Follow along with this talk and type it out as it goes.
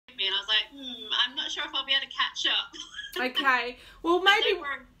not sure if I'll be able to catch up. Okay. Well, maybe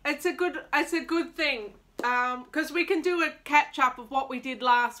it's a good thing because we can do a catch up of what we did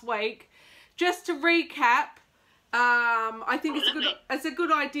last week. Just to recap, I think it's a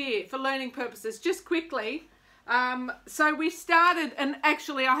good idea for learning purposes. Just quickly. So we started, and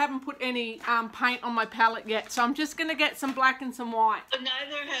actually I haven't put any paint on my palette yet, so I'm just going to get some black and some white. But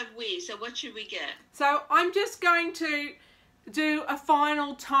neither have we, so what should we get? So I'm just going to do a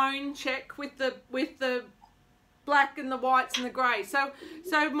final tone check with the black and the whites and the grey. So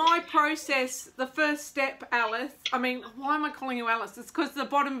my process, the first step, Alice, I mean, why am I calling you Alice? It's because the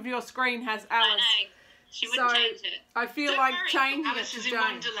bottom of your screen has Alice. I know. She wouldn't change it. I feel like changing Alice it is to in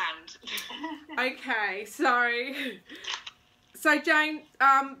Jane. Wonderland. Okay, so Jane,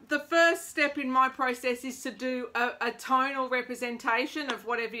 the first step in my process is to do a tonal representation of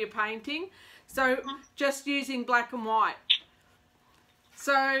whatever you're painting. So just using black and white.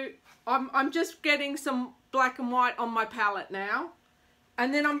 So I'm just getting some black and white on my palette now.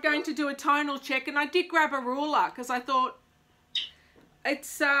 And then I'm going to do a tonal check. And I did grab a ruler because I thought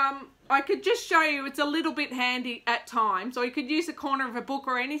it's I could just show you it's a little bit handy at times, or you could use a corner of a book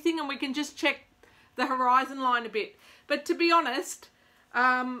or anything and we can just check the horizon line a bit. But to be honest,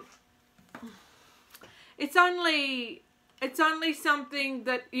 it's only something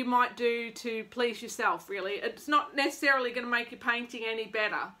that you might do to please yourself, really. It's not necessarily going to make your painting any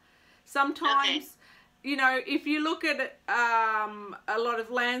better. Sometimes, you know, if you look at a lot of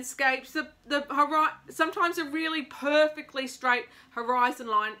landscapes, sometimes a really perfectly straight horizon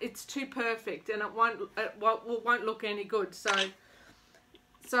line, it's too perfect and it won't look any good. So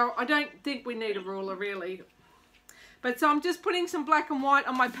I don't think we need a ruler really. But so I'm just putting some black and white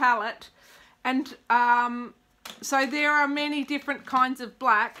on my palette, and so there are many different kinds of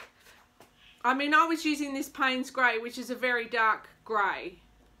black. I mean, I was using this Payne's grey, which is a very dark grey.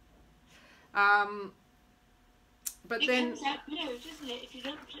 But then it comes out blue, doesn't it? If you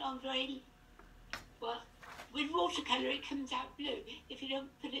don't put it on very well, with watercolour it comes out blue. If you don't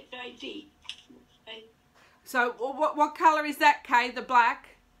put it very deep. So what colour is that, Kay? The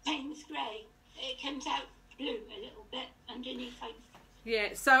black? Payne's grey. It comes out blue a little bit underneath.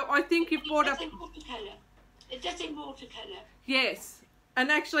 Yeah. So I think you've brought up. Watercolour. It does in watercolour. Yes, and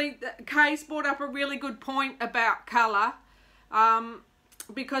actually, Kay's brought up a really good point about colour.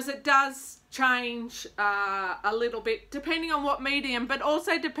 Because it does change a little bit depending on what medium, but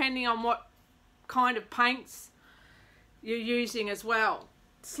also depending on what kind of paints you're using as well,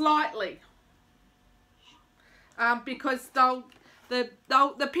 slightly, because the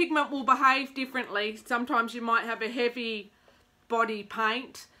pigment will behave differently. Sometimes you might have a heavy body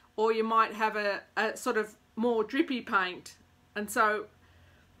paint, or you might have a sort of more drippy paint, and so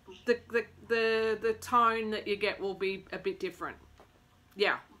the tone that you get will be a bit different.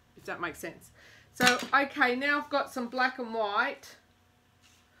 Yeah, if that makes sense. So, okay, now I've got some black and white.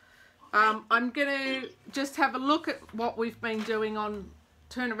 I'm going to just have a look at what we've been doing on,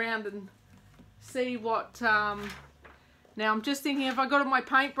 turn around and see what, now I'm just thinking if I got all my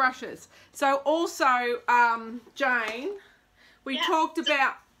paint brushes. So also, Jane, we talked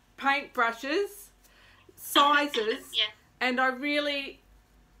about paint brushes, sizes, and I really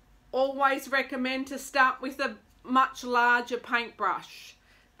always recommend to start with a much larger paintbrush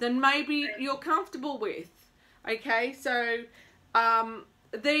than maybe you're comfortable with. Okay, so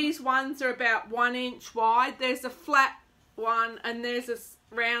these ones are about 1 inch wide. There's a flat one and there's a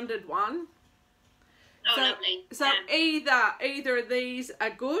rounded one. Oh, so, lovely. So either of these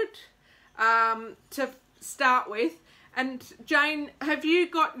are good to start with. And Jane, have you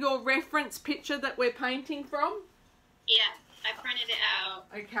got your reference picture that we're painting from? Yeah, I printed it out.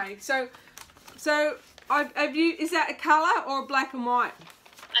 Okay, so is that a colour or a black and white?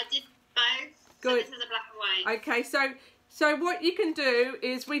 I did both. Good. So this is a black and white. Okay, so what you can do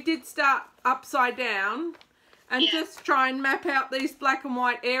is we did start upside down and just try and map out these black and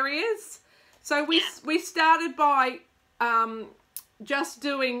white areas. So we started by just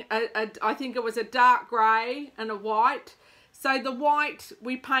doing I think it was a dark grey and a white. So the white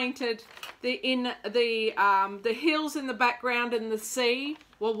we painted the hills in the background and the sea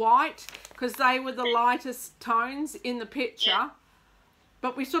were white because they were the lightest tones in the picture.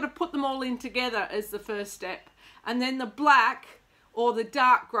 But we sort of put them all in together as the first step. And then the black or the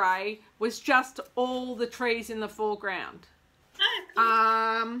dark grey was just all the trees in the foreground.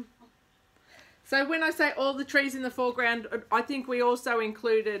 Oh, cool. So when I say all the trees in the foreground, I think we also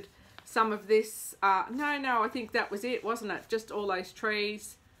included some of this. No, I think that was it, wasn't it? Just all those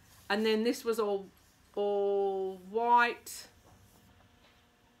trees. And then this was all white.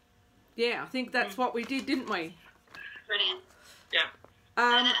 Yeah, I think that's what we did, didn't we? Brilliant. Yeah.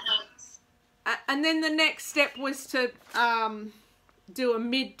 and then the next step was to do a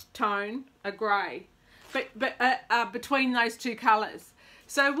mid-tone, a grey, but between those two colours.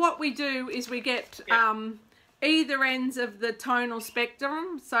 So what we do is we get either ends of the tonal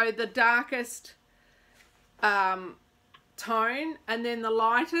spectrum, so the darkest tone and then the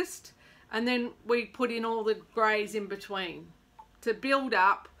lightest, and then we put in all the greys in between to build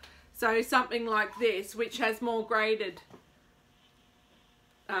up. So something like this, which has more graded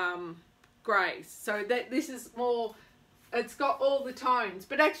greys. So that this is more, it's got all the tones,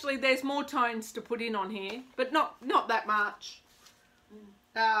 but actually there's more tones to put in on here, but not that much.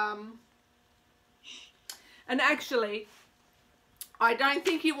 And actually, I don't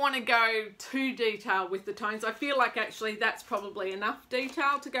think you want to go too detailed with the tones. I feel like actually that's probably enough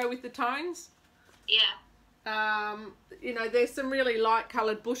detail to go with the tones. Yeah. You know, there's some really light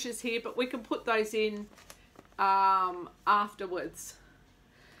coloured bushes here, but we can put those in afterwards.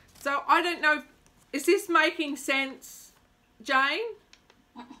 So I don't know, is this making sense, Jane?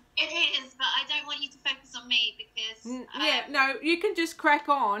 It is, but I don't want you to focus on me because... yeah, no, you can just crack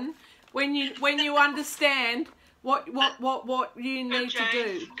on when you understand what you need to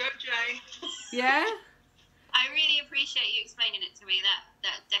do. Go, Jane. Yeah? I really appreciate you explaining it to me.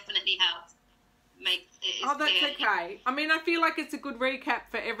 That definitely helped make it. Oh, that's clear. okay. I mean, I feel like it's a good recap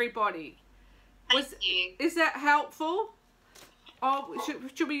for everybody. Thank you. Is that helpful? Oh,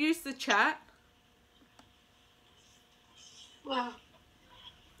 should we use the chat? Well,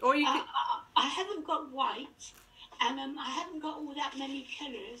 Or you can... I haven't got white, and I haven't got all that many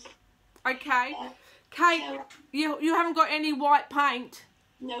colours. Okay. Kate, So, you haven't got any white paint?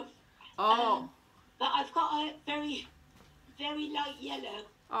 no. Oh. But I've got a very, very light yellow.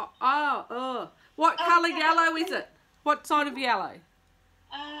 Oh. What colour yellow is it? What sort of yellow?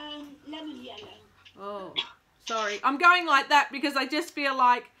 Lemon yellow. Oh, sorry. I'm going like that because I just feel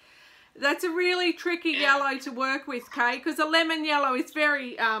like that's a really tricky yellow to work with, Kate, because a lemon yellow is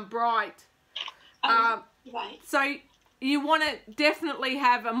very bright. Right. So you want to definitely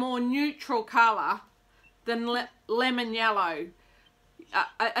have a more neutral colour than lemon yellow.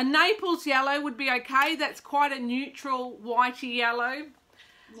 A Naples yellow would be okay. That's quite a neutral whitey yellow.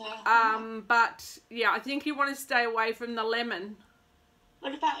 No. But yeah, I think you want to stay away from the lemon.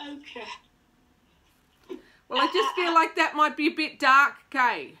 What about ochre? Well, I just feel like that might be a bit dark,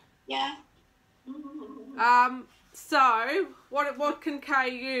 Kay. Yeah. So what can Kay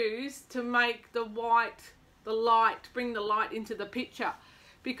use to make the light, bring the light into the picture?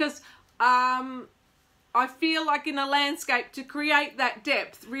 Because I feel like in a landscape, to create that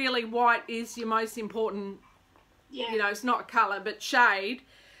depth, really white is your most important. Yeah. You know, it's not colour, but shade.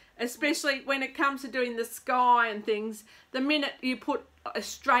 Especially when it comes to doing the sky and things, the minute you put a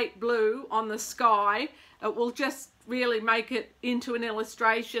straight blue on the sky, it will just really make it into an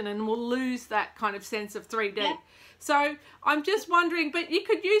illustration and we'll lose that kind of sense of 3D. Yeah. So I'm just wondering, but you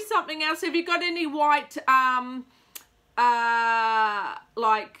could use something else. Have you got any white,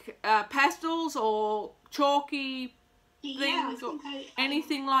 pastels or chalky things or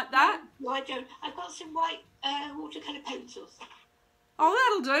anything like that? No, I don't. I've got some white watercolour pencils.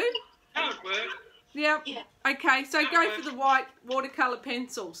 Oh, that'll do. That would work. Yep. Yeah. Okay, so go for the white watercolour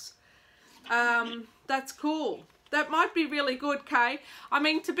pencils. That's cool. That might be really good, Kay. I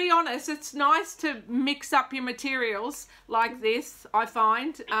mean, to be honest, it's nice to mix up your materials like this, I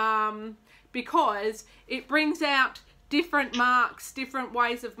find, because it brings out different marks, different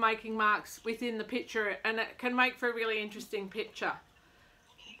ways of making marks within the picture, and it can make for a really interesting picture.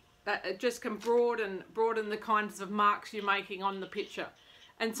 It just can broaden the kinds of marks you're making on the picture.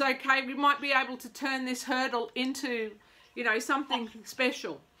 And so, Kay, we might be able to turn this hurdle into, you know, something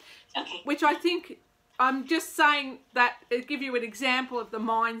special. Okay. Which I think, I'm just saying that it'll give you an example of the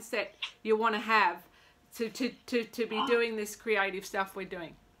mindset you want to have to be doing this creative stuff we're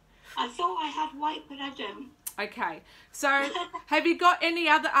doing. I thought I had white, but I don't. Okay. So, have you got any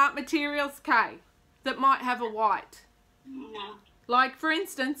other art materials, Kay, that might have a white? No. Like, for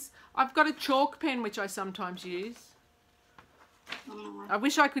instance, I've got a chalk pen which I sometimes use. I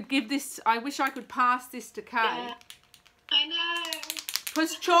wish I could pass this to Kay. Yeah. I know.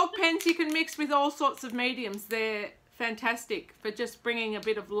 Because chalk pens you can mix with all sorts of mediums. They're fantastic for just bringing a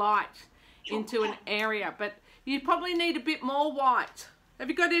bit of light into an area. But you probably need a bit more white. Have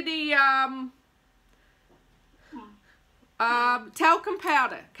you got any talcum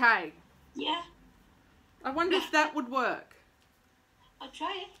powder, Kay? Yeah. I wonder if that would work. I'll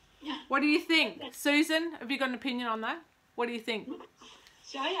try it. Yeah. What do you think? Susan, have you got an opinion on that? What do you think?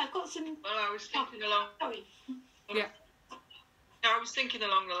 Sorry, I've got some... Well, I was thinking along. Sorry. Yeah. I was thinking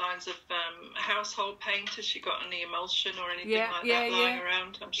along the lines of household paint. Has she got any emulsion or anything like that lying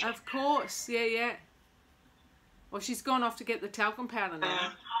around? I'm sure. Of course, yeah. Well, she's gone off to get the talcum powder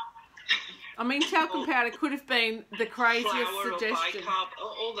now. I mean, talcum powder could have been the craziest flour suggestion. Or bicarb,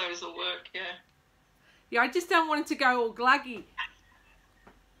 all those will work, yeah. Yeah, I just don't want it to go all gluggy.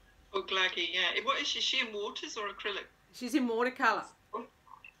 Or glaggy, yeah. What is she? Is she in waters or acrylic? She's in watercolour.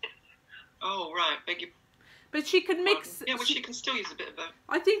 Oh, right. Beg your But she could mix... Yeah, well, she can still use a bit of both.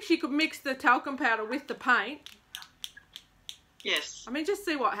 I think she could mix the talcum powder with the paint. Yes. I mean, just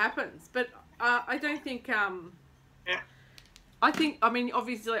see what happens. But I don't think... Yeah. I mean,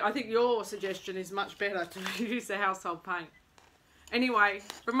 obviously, I think your suggestion is much better to use the household paint. Anyway,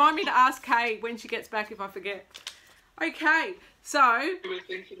 remind me to ask Kay when she gets back if I forget. Okay, so... We were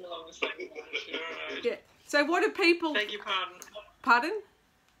thinking along the same lines. Right. Yeah. So what do people... Beg your pardon. Pardon?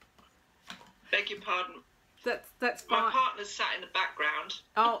 Beg your pardon. That's fine. My partner's sat in the background.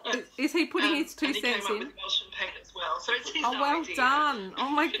 Oh, is he putting his 2 and he cents came in? up with emulsion paint as well, so it's his Oh, well idea. done. Oh,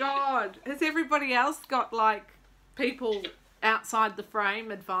 my God. Has everybody else got, like, people outside the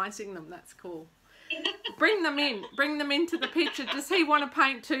frame advising them? That's cool. Bring them in. Bring them into the picture. Does he want to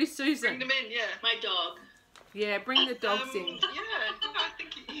paint too, Susan? Bring them in, yeah. My dog. Yeah, bring the dogs in.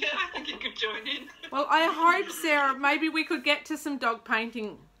 Yeah, I think he could join in. Well, I hope, Sarah, maybe we could get to some dog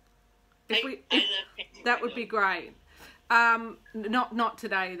painting. I love painting That my would dog. be great. Not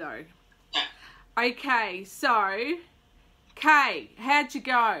today, though. Okay, so, Kay, how'd you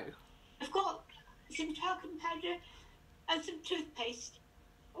go? I've got some talcum powder and some toothpaste.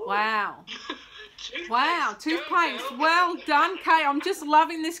 Ooh. Wow. Toothpaste. Wow, Go, toothpaste. girl. Well done, Kay. I'm just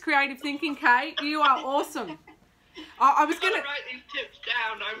loving this creative thinking, Kay. You are awesome. I was I've going got to... to write these tips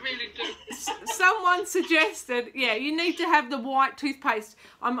down, I really do. Someone suggested, yeah, you need to have the white toothpaste.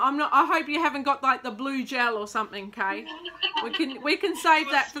 I'm not. I hope you haven't got like the blue gel or something, Kay. We can save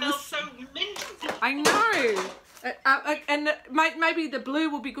It that for the. smells so minty. I know. And maybe the blue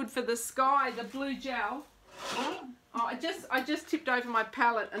will be good for the sky. The blue gel. Oh, I just tipped over my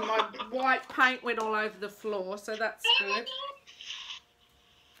palette and my white paint went all over the floor, so that's good.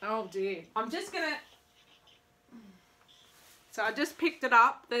 Oh dear. I'm just gonna. So I just picked it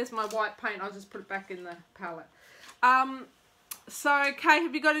up. There's my white paint. I'll just put it back in the palette. So, Kay,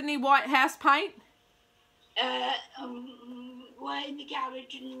 have you got any white house paint? Well, in the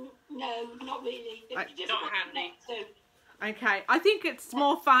garage, and no, not really. Not handy. So, Okay. I think it's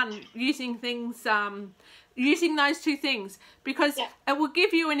more fun using things, using those two things because it will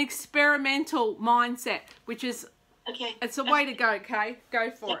give you an experimental mindset, which is, okay. it's a way to go, Kay.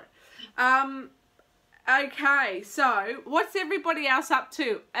 Go for it. Okay, so what's everybody else up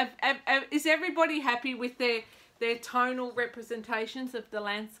to? Is everybody happy with their tonal representations of the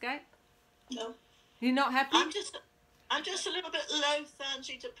landscape? No. You're not happy? I'm just a little bit low,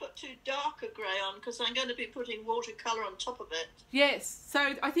 Fancy, to put too dark a grey on because I'm going to be putting watercolour on top of it. Yes,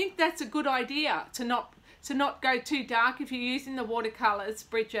 so I think that's a good idea to not go too dark if you're using the watercolours,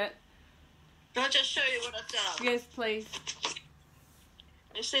 Bridget. Can I just show you what I've done? Yes, please.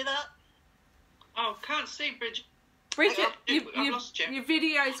 You see that? Oh, can't see, Bridget. Bridget, I've lost you. your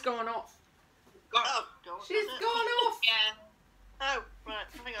video's gone off. Oh, God. She's hasn't it? gone off. Yeah. Oh, right,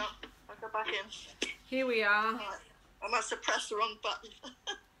 hang on. I'll go back in. Here we are. Right. I must have pressed the wrong button.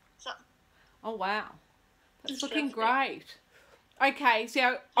 So, Oh, wow. That's It's looking lovely. great. Okay,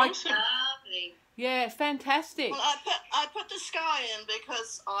 so Awesome. Lovely. yeah, fantastic. well, I put the sky in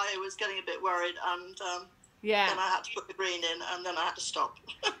because I was getting a bit worried, and then Yeah. I had to put the green in, and then I had to stop.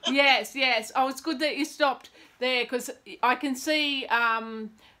 Yes. Oh, it's good that you stopped there because I can see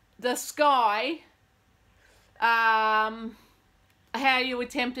the sky, how you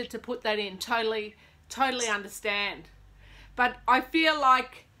attempted to put that in. Totally understand. But I feel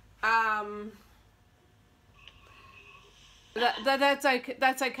like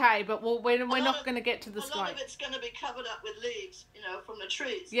that's okay. But we're not going to get to the A sky. lot of it's going to be covered up with leaves, from the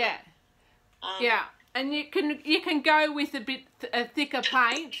trees. Yeah. Um, Yeah, and you can go with a thicker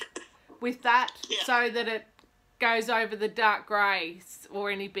paint with that, Yeah. so that it goes over the dark greys or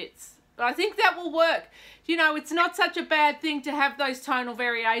any bits. But I think that will work. It's not such a bad thing to have those tonal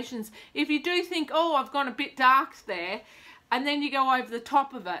variations. If you do think, oh, I've gone a bit dark there, and then you go over the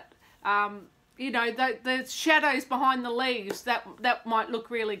top of it, the shadows behind the leaves, that might look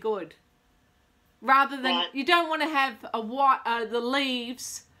really good. Rather than, Right. you don't want to have the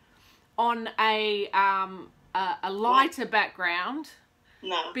leaves on a lighter background,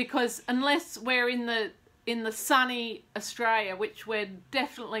 No. because unless we're in the sunny Australia, which we're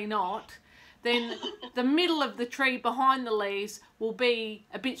definitely not, then the middle of the tree behind the leaves will be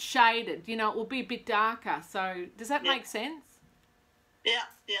a bit shaded. It will be a bit darker. So does that Yeah. make sense? Yeah,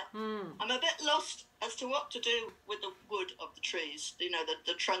 yeah. I'm a bit lost as to what to do with the wood of the trees, you know,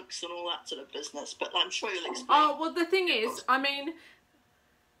 the trunks and all that sort of business, but I'm sure you'll explain. Oh, well, the thing is, I mean,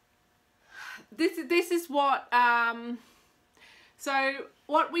 this is what, so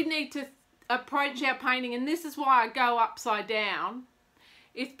what we need to approach our painting, and this is why I go upside down,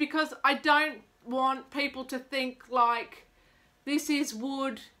 it's because I don't want people to think like, this is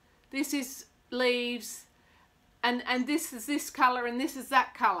wood, this is leaves, and this is this colour and this is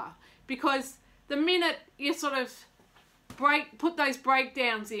that colour, because the minute you sort of put those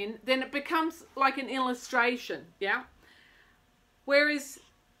breakdowns in, then it becomes like an illustration, yeah. Whereas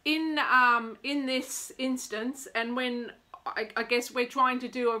in this instance, and when I guess we're trying to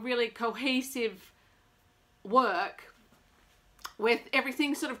do a really cohesive work, where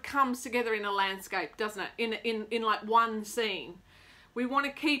everything sort of comes together in a landscape, doesn't it? In like one scene. We want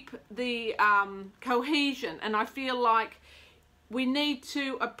to keep the cohesion, and I feel like we need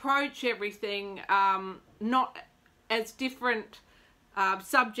to approach everything not as different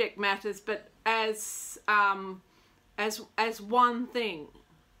subject matters, but as one thing.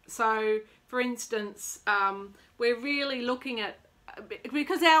 So, for instance, we're really looking at,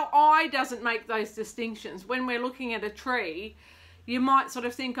 because our eye doesn't make those distinctions. When we're looking at a tree, you might sort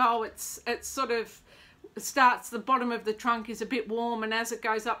of think, oh, it's sort of starts, the bottom of the trunk is a bit warm, and as it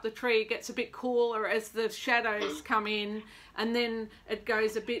goes up the tree it gets a bit cooler as the shadows come in, and then it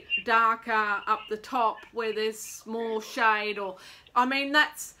goes a bit darker up the top where there's more shade. Or I mean,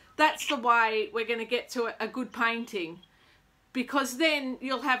 that's the way we're going to get to a good painting, because then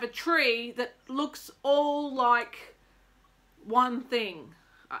you'll have a tree that looks all like one thing,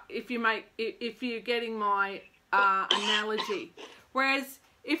 if you're getting my analogy. Whereas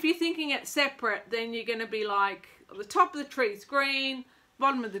if you're thinking it separate, then you're going to be like, the top of the tree's green,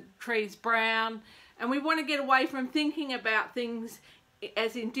 bottom of the tree's brown, and we want to get away from thinking about things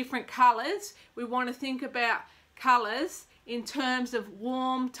as in different colours. We want to think about colours in terms of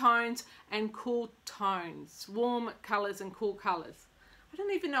warm tones and cool tones. Warm colours and cool colours. I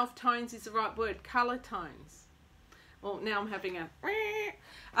don't even know if tones is the right word. Colour tones. Well, now I'm having a...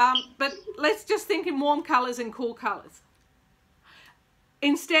 but let's just think in warm colours and cool colours,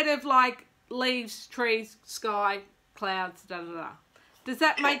 instead of like leaves, trees, sky, clouds, da da da. Does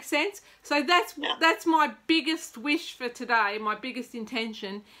that make sense? So that's my biggest wish for today. My biggest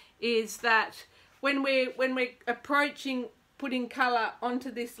intention is that when we're approaching putting colour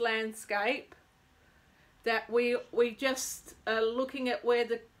onto this landscape, that we just are looking at where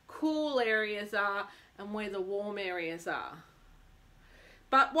the cool areas are and where the warm areas are.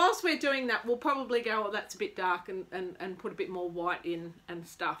 But whilst we're doing that, we'll probably go, oh, that's a bit dark, and put a bit more white in and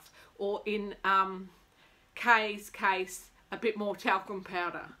stuff. Or in Kay's case, a bit more talcum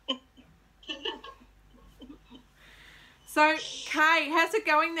powder. So, Kay, how's it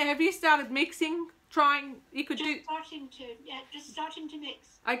going there? Have you started mixing? Just starting to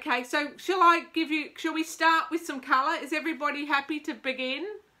mix. Okay, so shall we start with some colour? Is everybody happy to begin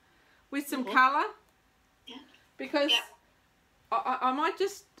with some colour? Yeah. Because... Yeah. I might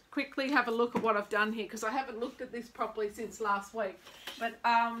just quickly have a look at what I've done here, because I haven't looked at this properly since last week. But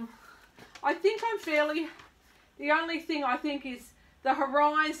I think I'm fairly... The only thing I think is the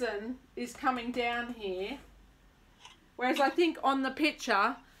horizon is coming down here. Whereas I think on the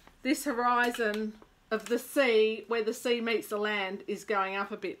picture, this horizon of the sea, where the sea meets the land, is going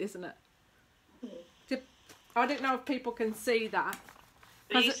up a bit, isn't it? I don't know if people can see that.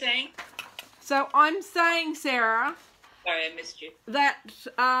 What are you saying? So I'm saying, Sarah... Sorry, I missed you. That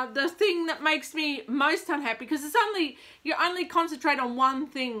the thing that makes me most unhappy, because you only concentrate on one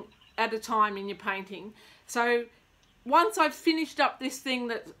thing at a time in your painting. So once I've finished up this thing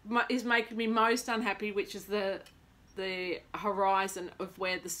that is making me most unhappy, which is the horizon of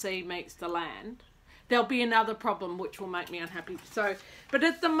where the sea meets the land, there'll be another problem which will make me unhappy. So, but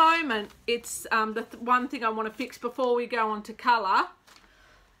at the moment, it's the one thing I want to fix before we go on to colour.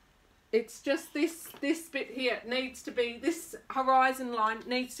 It's just this bit here needs to be, this horizon line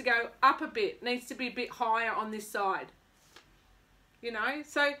needs to go up a bit, needs to be a bit higher on this side. You know,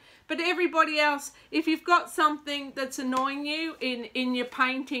 so, but everybody else, if you've got something that's annoying you in your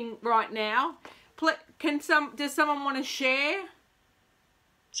painting right now, does someone want to share?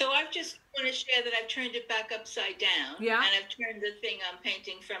 So I've just want to share that I've turned it back upside down. Yeah. And I've turned the thing I'm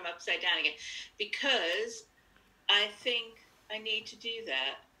painting from upside down again, because I think I need to do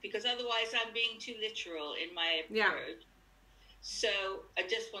that. Because otherwise I'm being too literal in my approach. Yeah. So I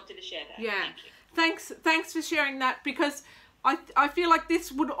just wanted to share that. Yeah. Thank you. Thanks for sharing that, because I feel like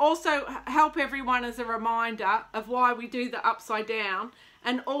this would also help everyone as a reminder of why we do the upside down.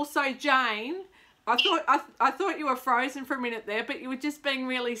 And also, Jane, I thought you were frozen for a minute there, but you were just being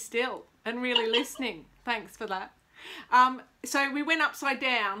really still and really listening. Thanks for that. So we went upside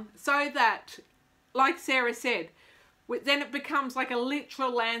down so that, like Sarah said, then it becomes like a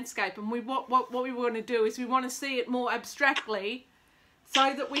literal landscape. And what we want to do is we want to see it more abstractly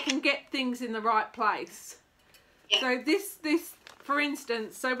so that we can get things in the right place. Yeah. So this, for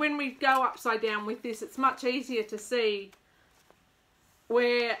instance, so when we go upside down with this, it's much easier to see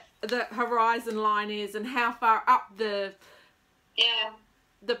where the horizon line is and how far up the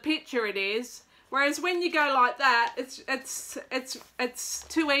picture it is. Whereas when you go like that, it's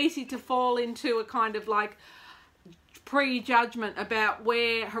too easy to fall into a kind of like prejudgment about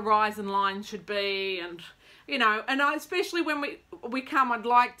where horizon line should be, and you know, and especially when we come, I'd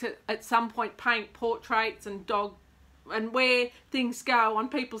like to at some point paint portraits and where things go on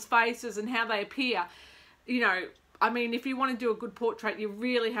people's faces and how they appear. You know, I mean, if you want to do a good portrait, you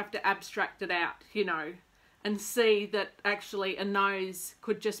really have to abstract it out, you know, and see that actually a nose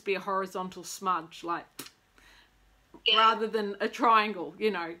could just be a horizontal smudge, like, rather than a triangle,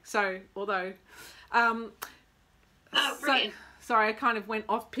 you know. So, although, brilliant. Sorry, I kind of went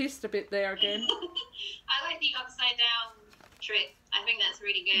off-piste a bit there again. I like the upside down trick. I think that's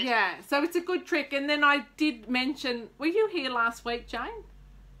really good. Yeah, so it's a good trick. And then I did mention, were you here last week, Jane?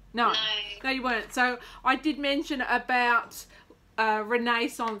 No, you weren't. So I did mention about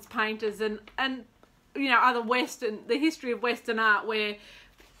Renaissance painters and you know, other the history of Western art, where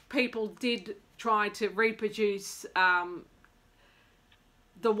people did try to reproduce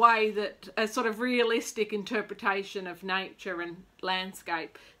the way that a sort of realistic interpretation of nature and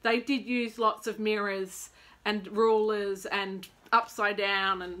landscape. They did use lots of mirrors and rulers and upside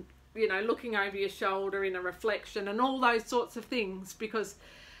down and, you know, looking over your shoulder in a reflection and all those sorts of things, because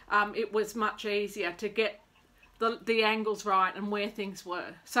it was much easier to get the angles right and where things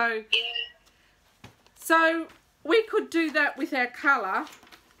were. So we could do that with our colour,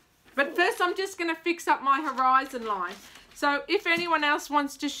 but first I'm just going to fix up my horizon line. So if anyone else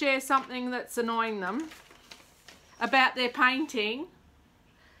wants to share something that's annoying them about their painting,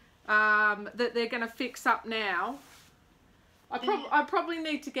 that they're going to fix up now, I probably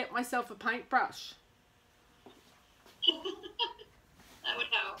need to get myself a paintbrush. That would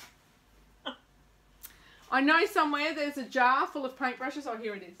help. I know somewhere there's a jar full of paintbrushes. Oh,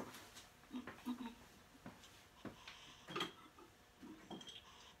 here it is.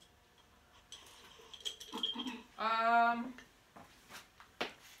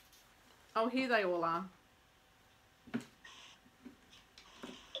 Oh, here they all are.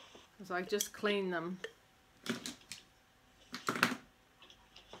 Because I just cleaned them.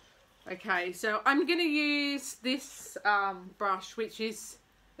 Okay, so I'm going to use this brush, which is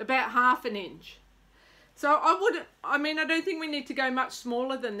about 1/2 inch. So I don't think we need to go much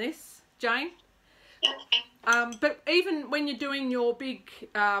smaller than this, Jane. Okay. But even when you're doing your big,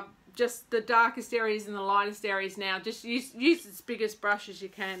 just the darkest areas and the lightest areas now, just use as big as brush as you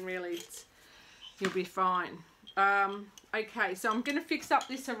can, really. You'll be fine. Okay, so I'm going to fix up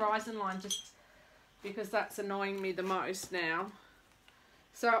this horizon line just because that's annoying me the most now.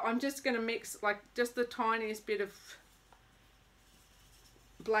 So I'm just going to mix like just the tiniest bit of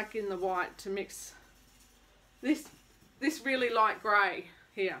black in the white to mix this really light grey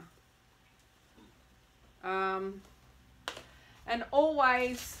here. And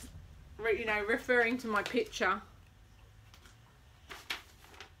always, you know, referring to my picture.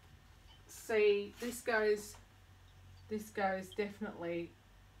 See, this goes definitely.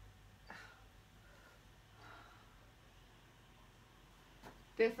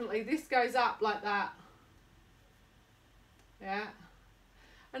 Definitely, this goes up like that. Yeah.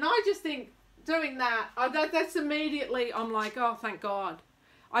 And I just think doing that, that's immediately, I'm like, oh, thank God.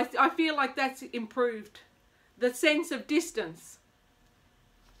 I feel like that's improved the sense of distance.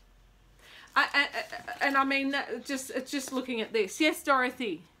 And I mean, it's just looking at this. Yes,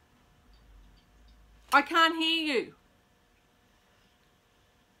 Dorothy. I can't hear you.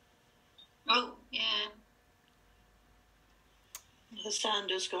 Oh, yeah. The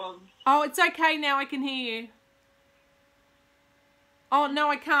sound is gone. Oh, it's okay now. I can hear you. Oh, no,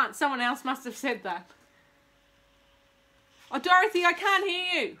 I can't. Someone else must have said that. Oh, Dorothy, I can't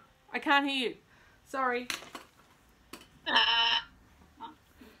hear you. I can't hear you. Sorry.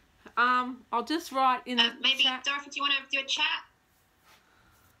 I'll just write in the maybe, chat. Dorothy, do you want to do a chat?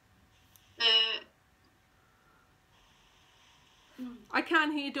 I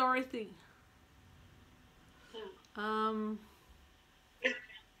can't hear Dorothy.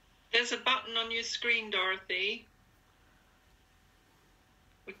 There's a button on your screen, Dorothy.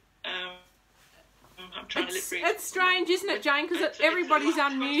 I'm trying to look through. It's strange, isn't it, Jane? Because everybody's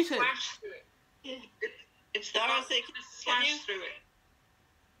unmuted. Yeah. It's the Dorothy, slash through it.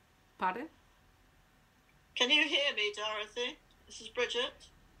 Pardon? Can you hear me, Dorothy? This is Bridget.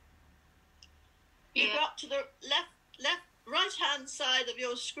 You Yeah. go up to the right-hand side of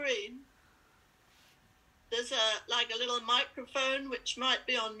your screen. There's a little microphone which might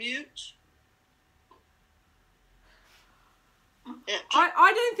be on mute. Yeah,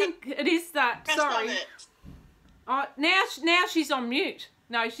 I don't think it is that. press Sorry. on it. Now she's on mute.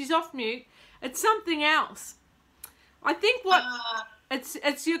 No, she's off mute. It's something else. I think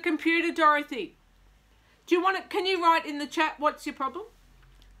it's your computer, Dorothy. Do you want it? Can you write in the chat what's your problem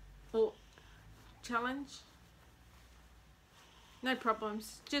or challenge? No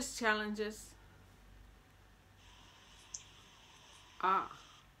problems, just challenges.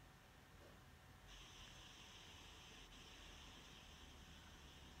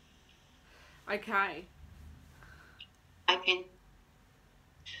 Okay. Okay.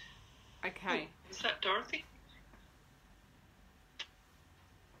 Okay. Is that Dorothy?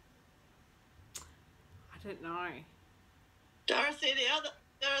 I don't know. Dorothy,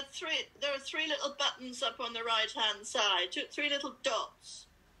 there are three little buttons up on the right-hand side. Three little dots.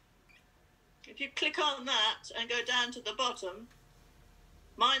 If you click on that and go down to the bottom,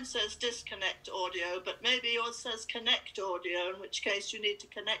 mine says disconnect audio, but maybe yours says connect audio, in which case you need to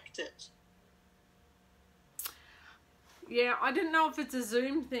connect it. Yeah, I don't know if it's a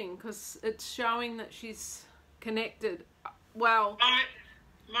Zoom thing because it's showing that she's connected. Well,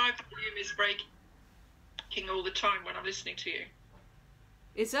 my volume is breaking all the time when I'm listening to you.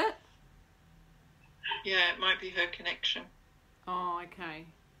 Is it? Yeah, it might be her connection. Oh, okay.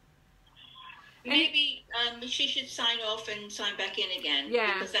 Maybe she should sign off and sign back in again.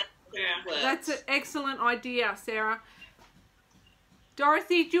 Yeah. Because that works. That's an excellent idea, Sarah.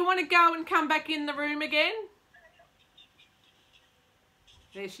 Dorothy, do you want to go and come back in the room again?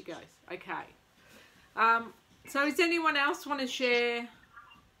 There she goes. Okay. So does anyone else want to share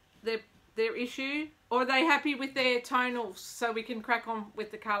their issue? Or are they happy with their tonals so we can crack on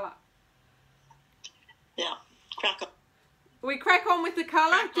with the colour? Yeah, crack on. We crack on with the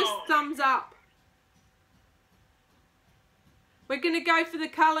colour? Just thumbs up. We're going to go for the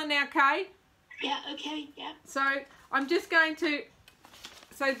colour now, Kay? Yeah, okay, yeah. So I'm just going to...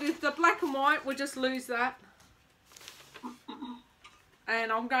 So the black and white, we'll just lose that.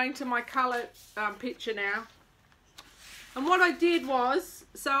 And I'm going to my colour picture now. And what I did was,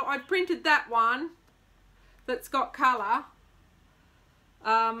 so I printed that one that's got colour.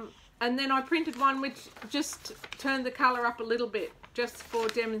 And then I printed one which just turned the colour up a little bit, just for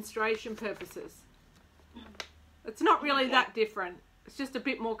demonstration purposes. It's not really that different. It's just a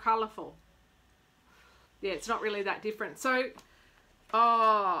bit more colourful. Yeah, it's not really that different. So,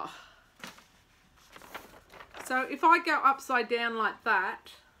 so if I go upside down like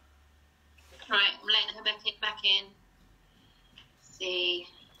that. Right, I'm letting her back in. See.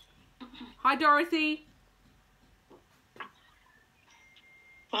 Hi, Dorothy.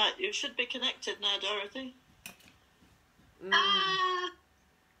 Right, you should be connected now, Dorothy. No, I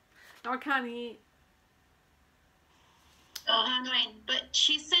can't hear. Oh, how annoying. But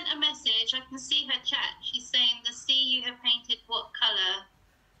she sent a message. I can see her chat. She's saying the sea you have painted what colour?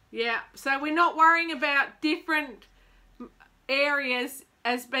 Yeah, so we're not worrying about different areas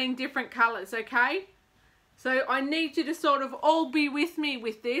as being different colours, okay? So I need you to sort of all be with me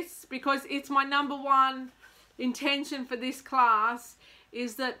with this because it's my #1 intention for this class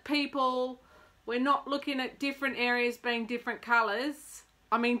is that we're not looking at different areas being different colours.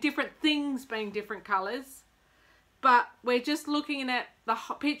 I mean, different things being different colours. But we're just looking at the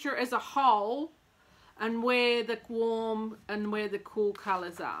picture as a whole and where the warm and where the cool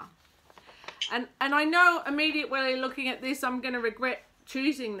colours are. And I know immediately looking at this, I'm going to regret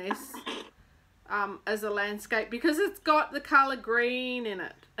choosing this as a landscape because it's got the colour green in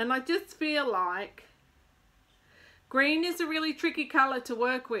it. And I just feel like green is a really tricky colour to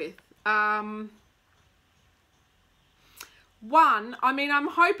work with. One, I mean, I'm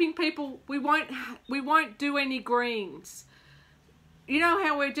hoping we won't do any greens. You know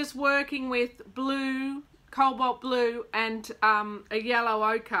how we're just working with blue, cobalt blue, and a yellow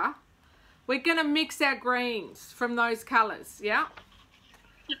ochre. We're going to mix our greens from those colours, yeah?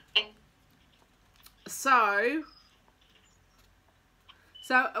 So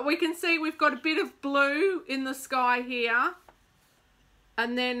we can see we've got a bit of blue in the sky here.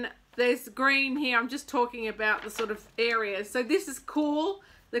 And then there's green here. I'm just talking about the sort of areas. So this is cool.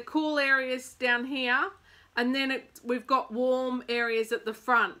 The cool areas down here. And then we've got warm areas at the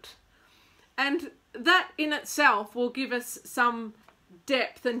front. And that in itself will give us some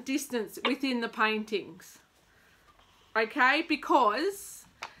depth and distance within the paintings. Okay? Because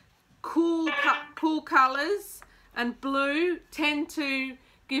cool colours and blue tend to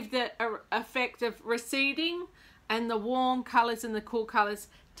give the effect of receding, and the warm colours and the cool colours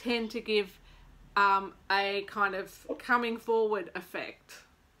tend to give a kind of coming forward effect.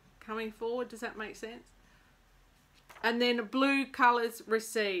 Coming forward, does that make sense? And then blue colours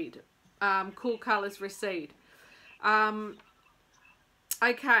recede, cool colours recede. Okay,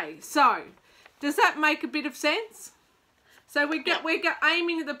 so does that make a bit of sense? So we're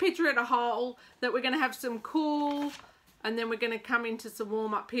aiming the picture at a hole that we're going to have some cool, and then we're going to come into some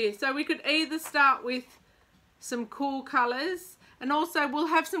warm up here. So we could either start with some cool colours, and also we'll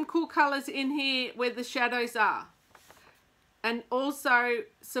have some cool colours in here where the shadows are, and also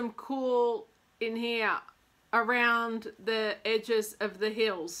some cool in here around the edges of the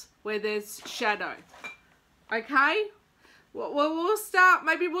hills where there's shadow. Okay, well, we'll start,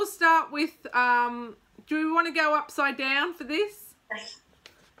 maybe we'll start with do we want to go upside down for this? Yes.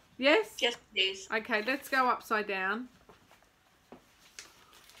 Yes? Yes, please. Okay, let's go upside down.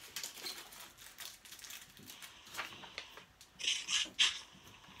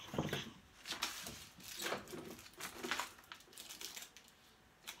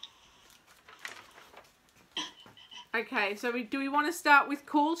 Okay, so do we want to start with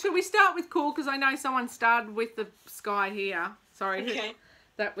cool? Should we start with cool? Because I know someone started with the sky here. Sorry. Okay.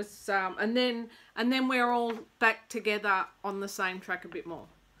 That was and then we're all back together on the same track a bit more.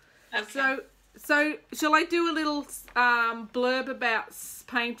 Okay. So shall I do a little blurb about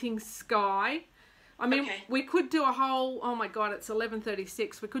painting sky? I mean, Okay. we could do a whole. Oh my God, it's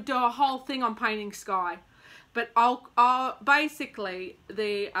 11:36. We could do a whole thing on painting sky, but I'll basically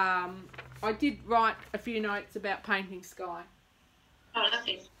I did write a few notes about painting sky. Oh,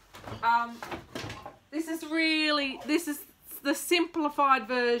 lovely. This is the simplified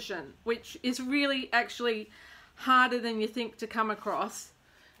version, which is really actually harder than you think to come across.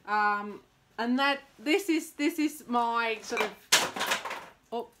 And that this is my sort of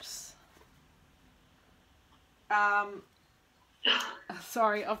oops.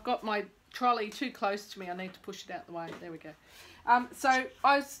 Sorry, I've got my trolley too close to me. I need to push it out the way. There we go. So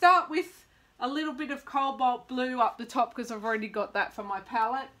I start with a little bit of cobalt blue up the top because I've already got that for my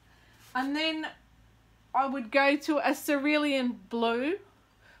palette. And then I would go to a cerulean blue,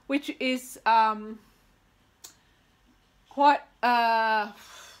 which is quite,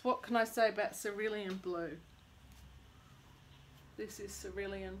 what can I say about cerulean blue? This is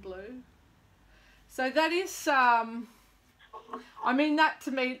cerulean blue. So that is, I mean, that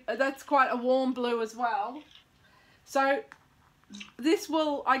to me, that's quite a warm blue as well. So this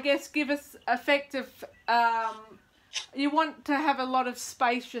will, I guess, give us effect of, you want to have a lot of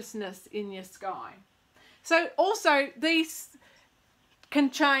spaciousness in your sky. So also these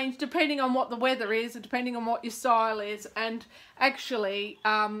can change depending on what the weather is and depending on what your style is. And actually,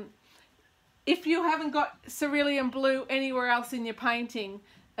 if you haven't got cerulean blue anywhere else in your painting,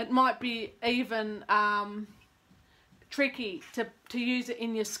 it might be even tricky to use it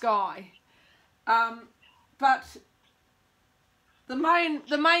in your sky. But the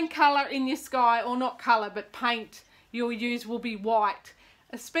main colour in your sky, or not colour, but paint you'll use will be white,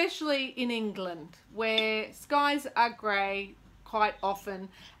 especially in England, where skies are grey quite often.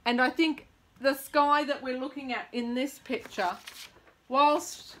 And I think the sky that we're looking at in this picture,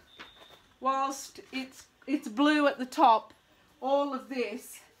 whilst it's blue at the top, all of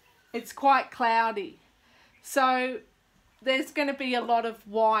this, it's quite cloudy. So there's going to be a lot of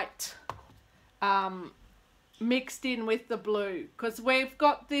white mixed in with the blue, because we've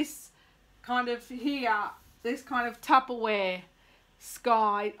got this kind of here, this kind of Tupperware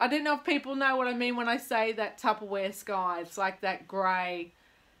sky. I don't know if people know what I mean when I say that Tupperware sky. It's like that grey,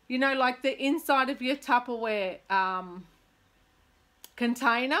 you know, like the inside of your Tupperware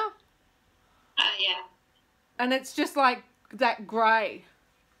container. Yeah. And it's just like that grey.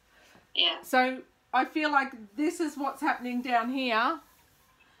 Yeah. So I feel like this is what's happening down here,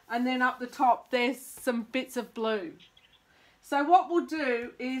 and then up the top there's some bits of blue. So what we'll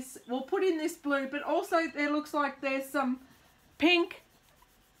do is we'll put in this blue, but also there looks like there's some pink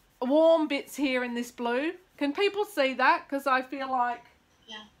warm bits here in this blue. Can people see that? Because I feel like,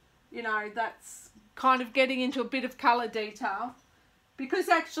 Yeah. you know, that's kind of getting into a bit of colour detail. Because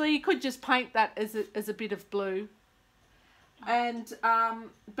actually you could just paint that as a bit of blue. And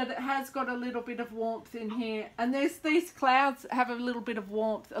but it has got a little bit of warmth in here, and there's these clouds have a little bit of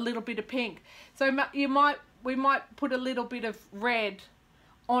warmth, a little bit of pink. So we might put a little bit of red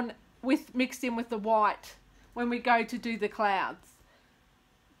on mixed in with the white when we go to do the clouds.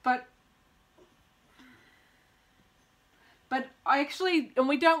 But I actually, and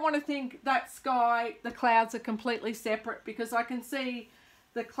we don't want to think that sky, the clouds are completely separate, because I can see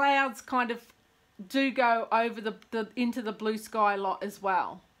the clouds kind of do go over the into the blue sky a lot as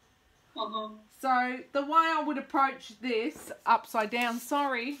well. So the way I would approach this upside down,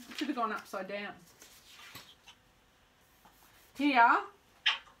 sorry, I should have gone upside down. Here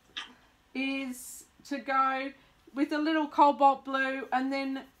is to go with a little cobalt blue and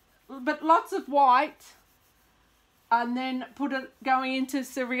then, but lots of white, and then put it going into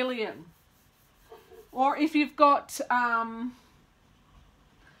cerulean. Or if you've got, I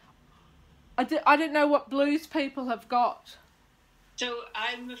don't know what blues people have got. So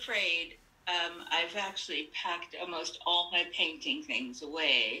I'm afraid I've actually packed almost all my painting things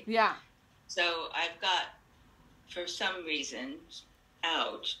away. Yeah. So I've got, for some reason,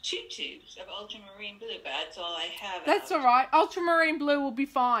 out 2 tubes of ultramarine blue, but that's all I have. That's all right. Ultramarine blue will be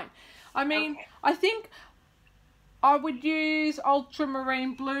fine. I mean, okay. I think I would use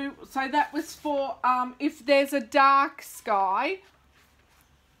ultramarine blue. So that was for if there's a dark sky.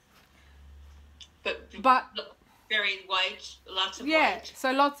 But very white, lots of white. Yeah,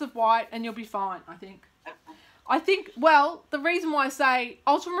 so lots of white and you'll be fine, I think. Okay. I think, well, the reason why I say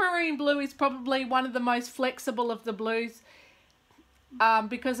ultramarine blue is probably one of the most flexible of the blues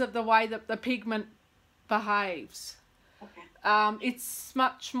because of the way that the pigment behaves. Okay. It's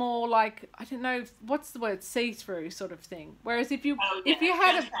much more like, I don't know, what's the word, see-through sort of thing. Whereas if you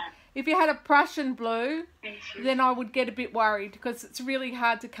had a Prussian blue, then I would get a bit worried because it's really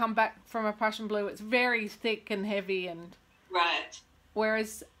hard to come back from a Prussian blue. It's very thick and heavy, and right.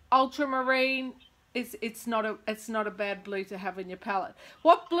 Whereas ultramarine, it's not a bad blue to have in your palette.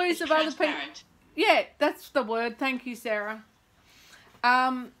 What blues have other people? Yeah, that's the word. Thank you, Sarah.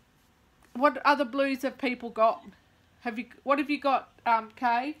 What other blues have people got? What have you got,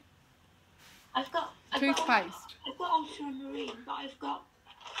 Kay? I've got toothpaste. I've got ultramarine, but I've got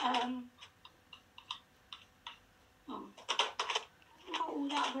not all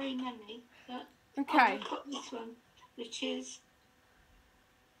that very many. But Okay. I've got this one, which is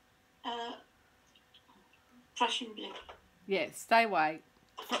Prussian blue. Yeah, stay away.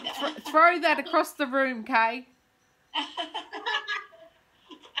 Throw that across the room, Kay.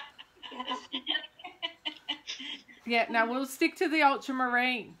 Yeah, no, we'll stick to the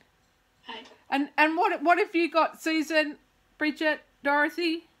ultramarine. Okay. And what have you got, Susan, Bridget,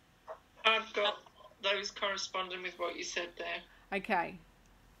 Dorothy? I've got those corresponding with what you said there. Okay.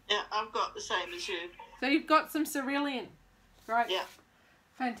 Yeah, I've got the same as you. So you've got some cerulean. Right. Yeah.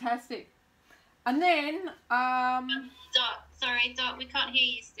 Fantastic. And then, Dot, sorry, Dot, we can't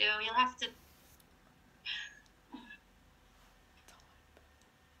hear you still. You'll have to...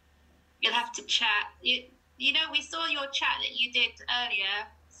 You'll have to chat. You know, we saw your chat that you did earlier,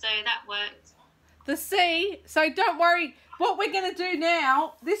 so that worked. the sea, so don't worry. What we're going to do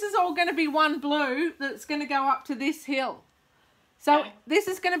now, this is all going to be one blue that's going to go up to this hill. So this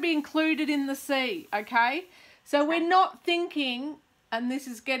is going to be included in the sea, okay? So we're not thinking, and this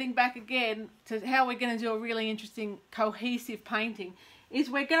is getting back again to how we're going to do a really interesting cohesive painting,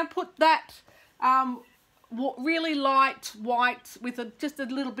 is we're going to put that really light white with just a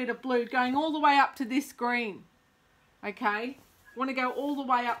little bit of blue going all the way up to this green, okay? Want to go all the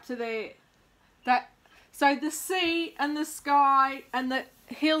way up to there. So the sea and the sky and the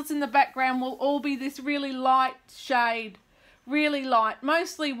hills in the background will all be this really light shade, really light,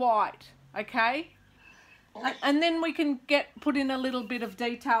 mostly white, okay? And then we can put in a little bit of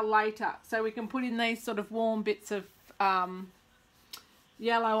detail later. So we can put in these sort of warm bits of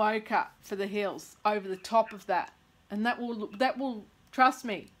yellow ochre for the hills over the top of that. And that will trust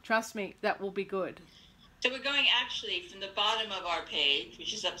me, that will be good. So we're going actually from the bottom of our page,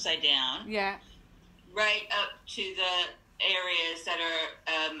 which is upside down. Yeah. Right up to the areas that are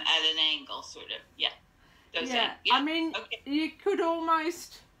at an angle, sort of. Yeah. Yeah. I mean, you could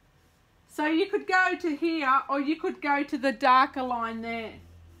almost... So you could go to here, or you could go to the darker line there.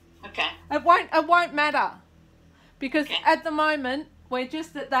 Okay. It won't matter, because at the moment we're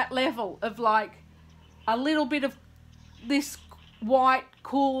just at that level of like a little bit of this white,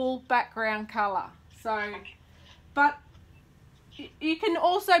 cool background colour. So, but you can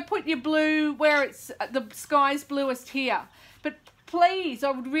also put your blue where it's the sky's bluest here. But please, I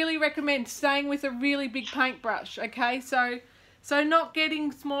would really recommend staying with a really big paintbrush. Okay, so not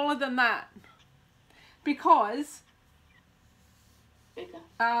getting smaller than that, because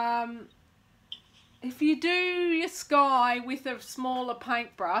if you do your sky with a smaller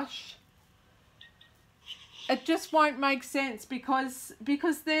paintbrush, it just won't make sense, because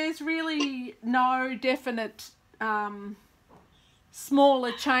there's really no definite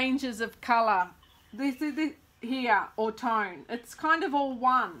smaller changes of colour this here or tone. It's kind of all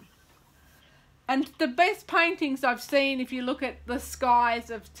one. And the best paintings I've seen, if you look at the skies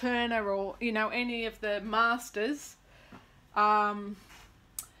of Turner or, you know, any of the masters, the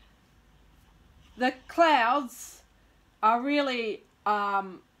clouds are really,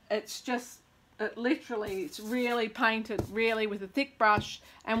 it's just, it's really painted really with a thick brush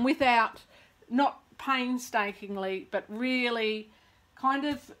and without, not painstakingly, but really kind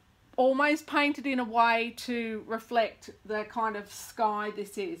of almost painted in a way to reflect the kind of sky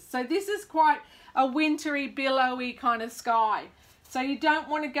this is. So this is quite a wintry, billowy kind of sky. So you don't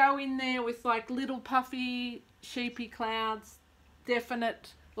want to go in there with like little puffy, sheepy clouds,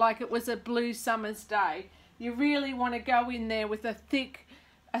 definite, like it was a blue summer's day. You really want to go in there with a thick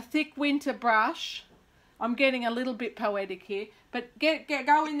winter brush. I'm getting a little bit poetic here, but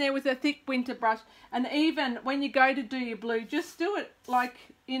go in there with a thick winter brush, and even when you go to do your blue, just do it like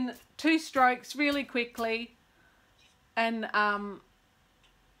in 2 strokes really quickly, and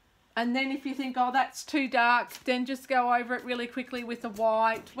then if you think, oh, that's too dark, then just go over it really quickly with the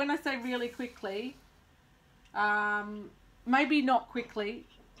white. When I say really quickly, maybe not quickly,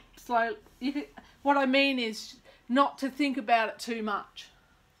 slow. What I mean is not to think about it too much.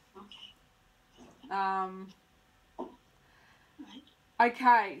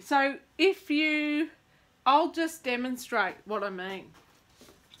 Okay, so I'll just demonstrate what I mean.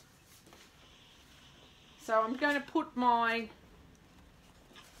 So I'm going to put my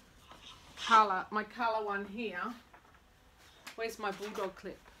colour one here. Where's my bulldog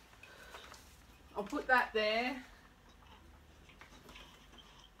clip? I'll put that there.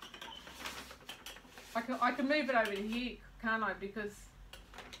 I can move it over to here, can't I? Because,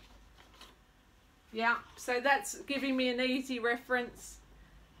 yeah, so that's giving me an easy reference.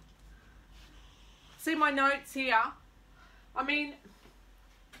 See my notes here? I mean,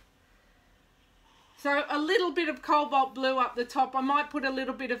 so a little bit of cobalt blue up the top. I might put a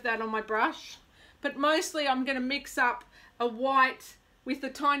little bit of that on my brush, but mostly I'm going to mix up a white with a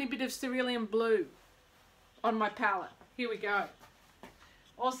tiny bit of cerulean blue on my palette. Here we go.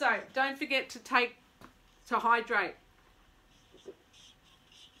 Also, don't forget to hydrate.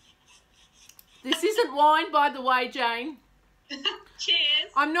 This isn't wine, by the way, Jane.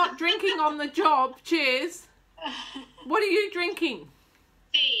 Cheers. I'm not drinking on the job. Cheers. What are you drinking?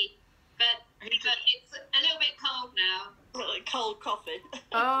 Tea, but it's a little bit cold now. Like cold coffee.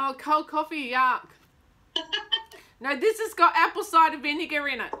 Oh, cold coffee, yuck. No, this has got apple cider vinegar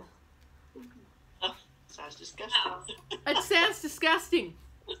in it. Oh, sounds disgusting. Oh. It sounds disgusting,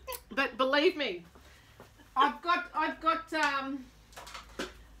 but believe me, I've got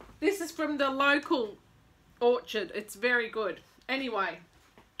this is from the local orchard. It's very good. Anyway,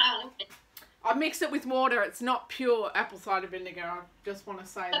 Oh, okay. I mix it with water. It's not pure apple cider vinegar. I just want to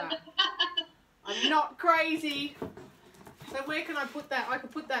say that. I'm not crazy. So where can I put that? I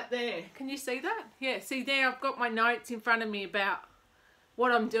could put that there. Can you see that? Yeah, see there I've got my notes in front of me about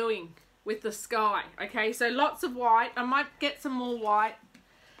what I'm doing with the sky. Okay, so lots of white. I might get some more white.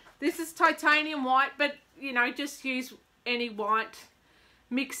 This is titanium white, but you know, just use any white.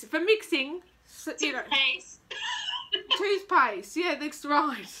 Mix for mixing, you know. Toothpaste. Toothpaste, yeah, that's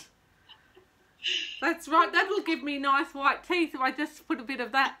right. That's right. That'll give me nice white teeth if I just put a bit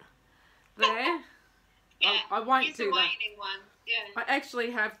of that there. Yeah, I won't use do the that. whitening one. Yeah. I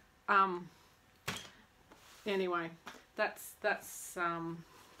actually have. Anyway, that's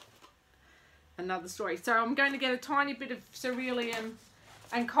another story. So I'm going to get a tiny bit of cerulean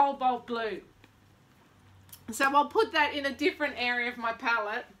and cobalt blue. So I'll put that in a different area of my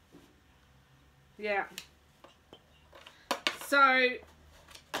palette. Yeah. So,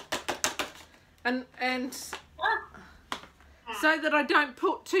 and so that I don't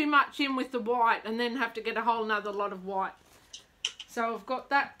put too much in with the white and then have to get a whole nother lot of white. So I've got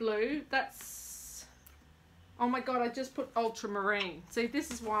that blue. That's, oh my God, I just put ultramarine. See,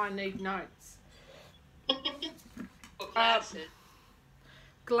 this is why I need notes. Or glasses.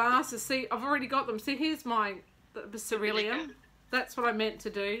 Glasses. See, I've already got them. See, here's my cerulean. That's what I meant to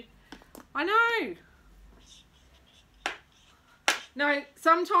do. I know. No,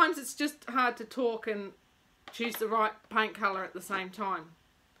 sometimes it's just hard to talk and choose the right paint colour at the same time.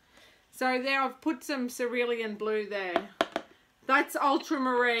 So there I've put some cerulean blue there. That's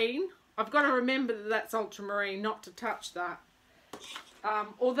ultramarine. I've got to remember that that's ultramarine, not to touch that.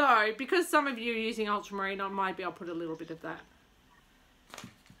 Although, because some of you are using ultramarine, maybe I'll put a little bit of that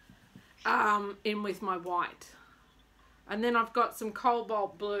in with my white. And then I've got some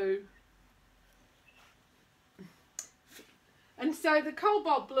cobalt blue. And so the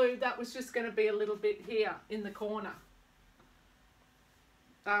cobalt blue, that was just going to be a little bit here in the corner.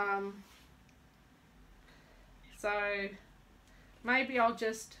 So maybe I'll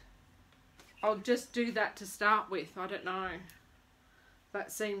just I'll just do that to start with. I don't know.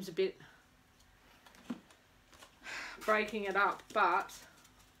 That seems a bit breaking it up, but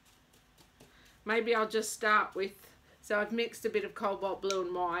maybe I'll just start with, so I've mixed a bit of cobalt blue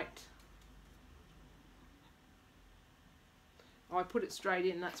and white. Oh, I put it straight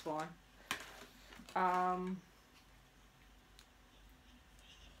in, that's why.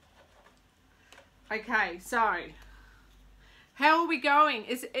 Okay, so how are we going?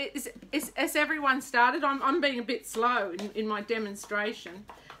 Is everyone started? I'm being a bit slow in my demonstration.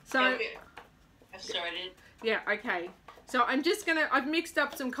 So I've started. yeah, okay. So I'm just gonna, I've mixed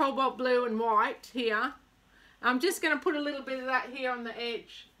up some cobalt blue and white here. I'm just gonna put a little bit of that here on the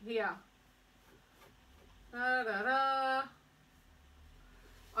edge here. Da, da, da.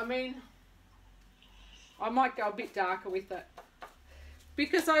 I mean, I might go a bit darker with it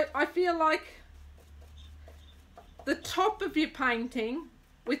because I feel like the top of your painting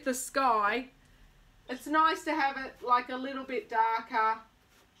with the sky, it's nice to have it like a little bit darker,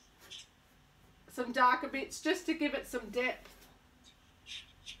 some darker bits just to give it some depth.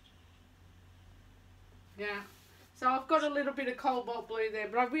 Yeah, so I've got a little bit of cobalt blue there,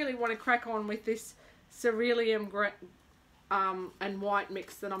 but I really want to crack on with this cerulean and white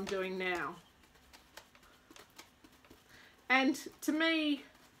mix that I'm doing now. And to me,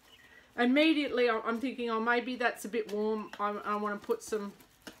 immediately I'm thinking, oh, maybe that's a bit warm. I want to put some,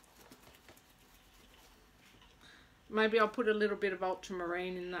 maybe I'll put a little bit of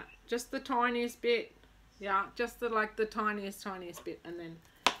ultramarine in that, just the tiniest bit. Yeah, just the tiniest bit. And then,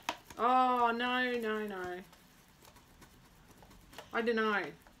 oh no, I don't know,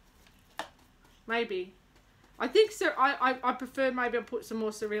 maybe I think so. I prefer, maybe I'll put some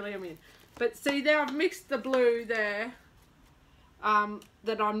more cerulean in. But see, there I've mixed the blue there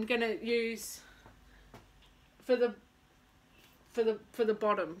that I'm gonna use for the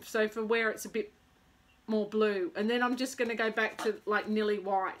bottom, so for where it's a bit more blue, and then I'm just gonna go back to like nearly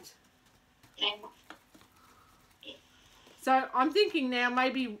white. So I'm thinking now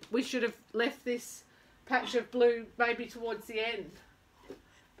maybe we should have left this patch of blue maybe towards the end,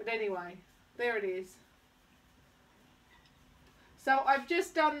 but anyway, there it is. So I've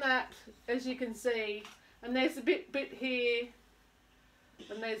just done that, as you can see, and there's a bit here,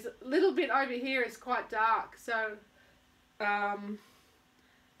 and there's a little bit over here is quite dark. So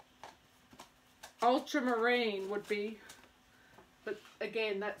ultramarine would be, but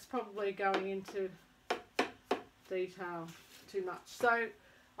again, that's probably going into detail too much. So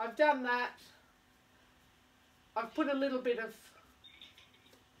I've done that. I've put a little bit of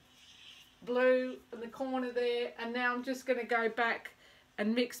blue in the corner there, and now I'm just going to go back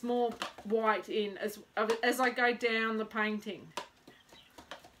and mix more white in as I go down the painting.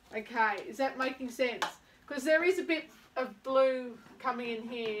 Okay, is that making sense? Because there is a bit of blue coming in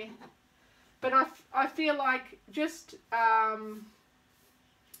here, but I feel like just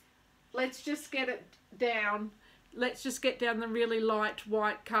let's just get it down. Let's just get down the really light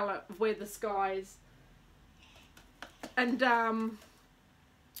white colour of where the sky is, and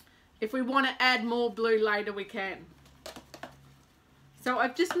if we want to add more blue later, we can. So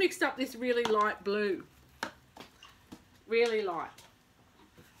I've just mixed up this really light blue, really light,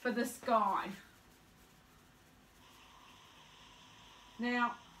 for the sky.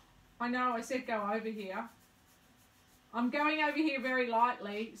 Now, I know I said go over here. I'm going over here very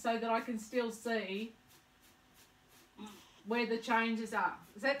lightly so that I can still see where the changes are.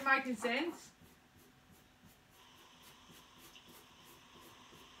 Is that making sense?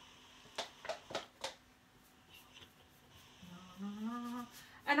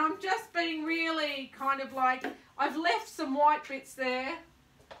 And I'm just being really kind of like, I've left some white bits there,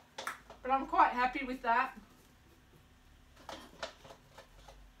 but I'm quite happy with that.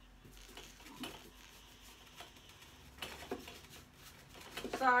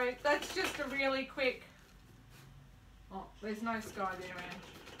 So that's just a really quick, oh, there's no sky there, Anne.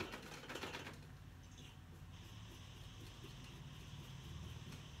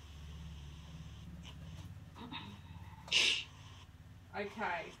 Okay.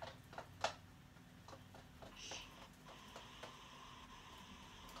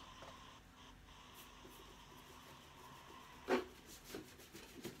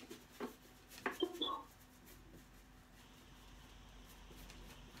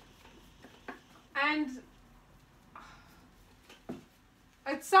 And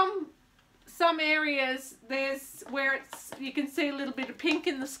at some areas there's where it's, you can see a little bit of pink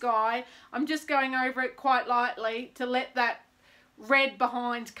in the sky. I'm just going over it quite lightly to let that red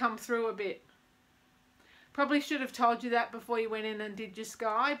behind come through a bit. Probably should have told you that before you went in and did your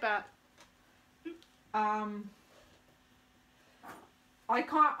sky, but I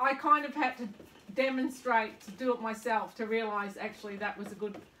kind of had to demonstrate to do it myself to realise actually that was a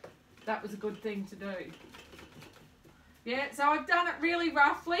good thing to do. Yeah, so I've done it really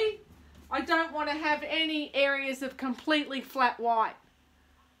roughly. I don't want to have any areas of completely flat white.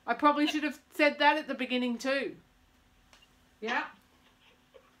 I probably should have said that at the beginning too. Yeah.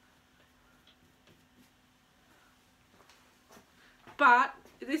 But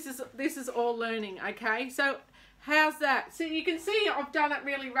this is all learning, okay? So how's that? So you can see I've done it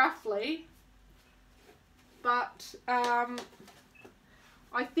really roughly, but I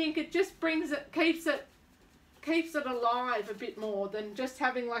think it just keeps it alive a bit more than just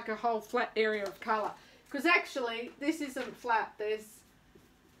having like a whole flat area of colour. Because actually this isn't flat. There's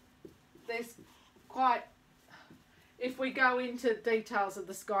quite, if we go into details of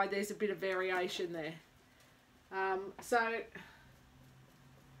the sky, there's a bit of variation there.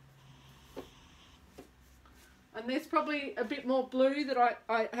 And there's probably a bit more blue that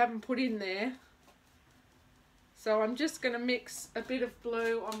I haven't put in there. So I'm just going to mix a bit of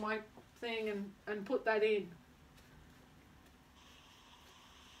blue on my thing and put that in.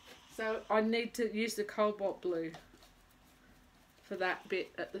 So I need to use the cobalt blue for that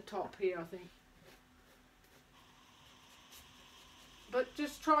bit at the top here, I think. But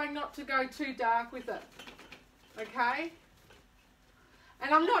just trying not to go too dark with it, okay?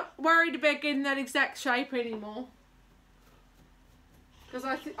 And I'm not worried about getting that exact shape anymore, because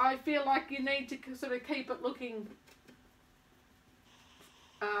I feel like you need to sort of keep it looking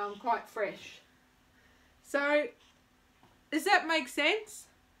quite fresh. So, does that make sense?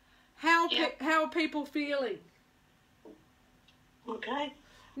 How are people feeling? Okay.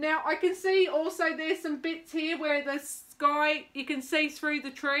 Now I can see also there's some bits here where the sky, you can see through the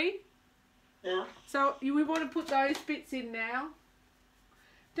tree. Yeah. So we want to put those bits in now.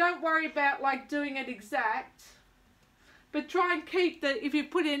 Don't worry about like doing it exact, but try and keep if you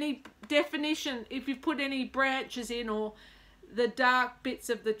put any definition, if you put any branches in or the dark bits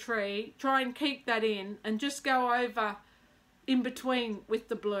of the tree, try and keep that in and just go over in between with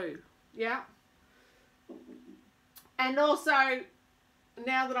the blue. Yeah. And also,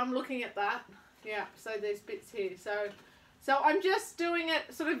 now that I'm looking at that, yeah, so there's bits here. So I'm just doing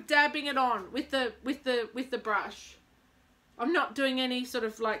it, sort of dabbing it on with the brush. I'm not doing any sort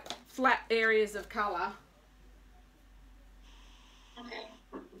of like flat areas of colour. Okay.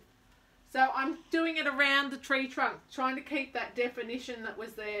 So I'm doing it around the tree trunk, trying to keep that definition that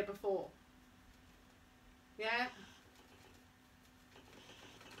was there before. Yeah.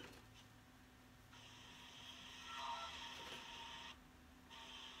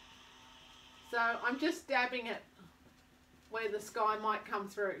 So I'm just dabbing it where the sky might come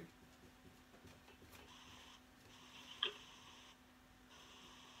through.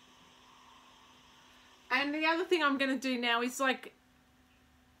 And the other thing I'm going to do now is like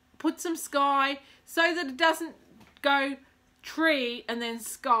put some sky so that it doesn't go tree and then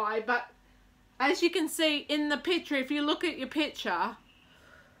sky. But as you can see in the picture, if you look at your picture,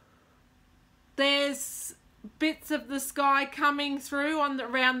 there's bits of the sky coming through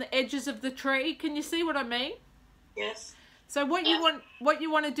around the edges of the tree. Can you see what I mean? Yes. So what you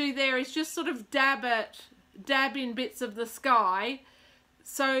want to do there is just sort of dab in bits of the sky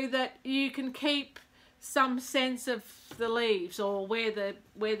so that you can keep some sense of the leaves or where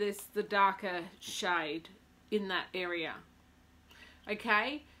there's the darker shade in that area.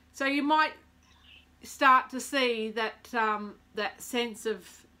 Okay, so you might start to see that that sense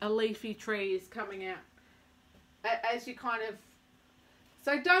of a leafy tree is coming out as you kind of.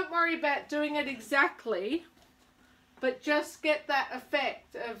 So don't worry about doing it exactly, but just get that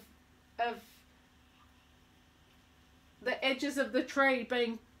effect of the edges of the tree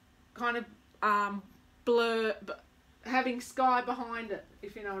being kind of blur, but having sky behind it,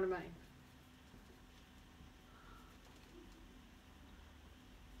 if you know what I mean.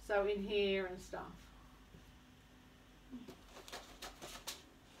 So in here and stuff.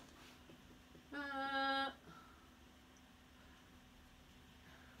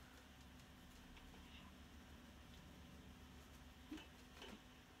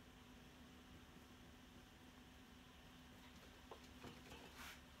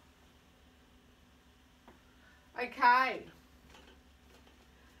 Okay.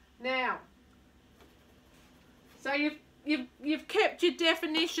 Now, so you've kept your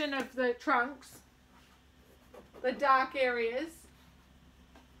definition of the trunks, the dark areas,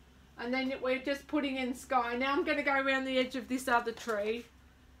 and then we're just putting in sky. Now I'm going to go around the edge of this other tree,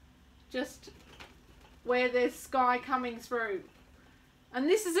 just where there's sky coming through. And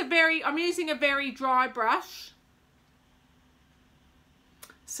this is I'm using a very dry brush.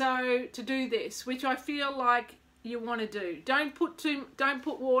 So to do this, which I feel like you want to do. Don't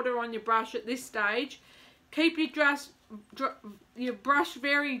put water on your brush at this stage. Keep your brush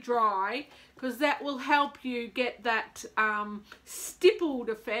very dry, because that will help you get that stippled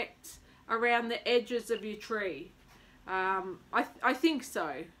effect around the edges of your tree. I think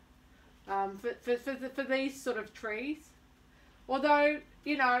so. For these sort of trees. Although,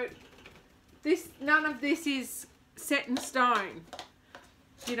 you know, none of this is set in stone,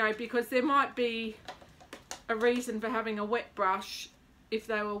 you know, because there might be a reason for having a wet brush if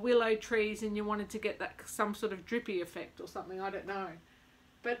they were willow trees and you wanted to get that some sort of drippy effect or something. I don't know.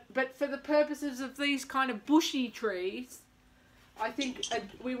 But for the purposes of these kind of bushy trees, I think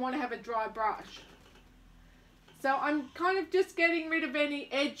we want to have a dry brush. So I'm kind of just getting rid of any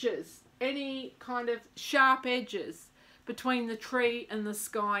edges, any kind of sharp edges between the tree and the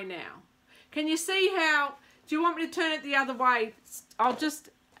sky now. Can you see how, do you want me to turn it the other way? I'll just,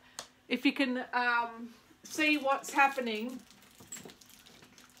 if you can see what's happening.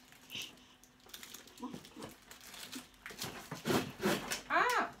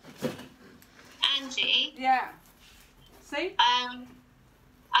 Ah. Angie. Yeah. See?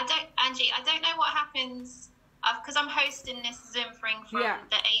 Angie, I don't know what happens, because I'm hosting this Zoom thing from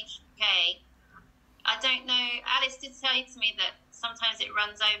the HK. I don't know, Alice did say to me that sometimes it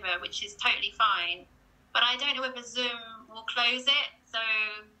runs over, which is totally fine. But I don't know whether Zoom will close it, so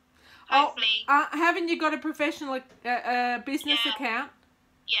hopefully... haven't you got a professional business account?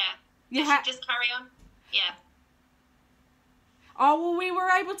 Yeah. You just carry on? Yeah. Oh, well, we were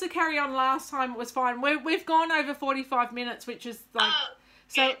able to carry on last time. It was fine. We've gone over 45 minutes, which is like...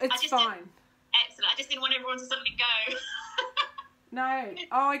 so it's fine. Excellent. I just didn't want everyone to suddenly go. No.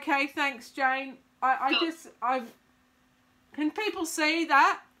 Oh, okay. Thanks, Jane. Can people see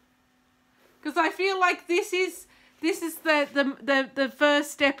that? Because I feel like this is the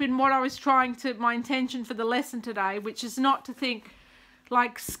first step in what I was trying to, my intention for the lesson today, which is not to think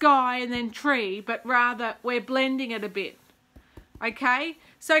like sky and then tree, but rather we're blending it a bit. Okay,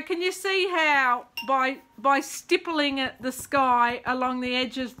 so can you see how by stippling the sky along the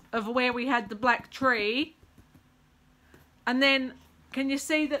edges of where we had the black tree, and then can you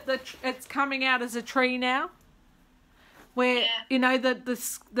see that it's coming out as a tree now? Where you know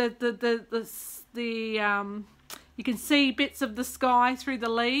you can see bits of the sky through the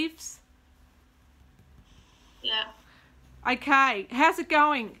leaves. Yeah. Okay, how's it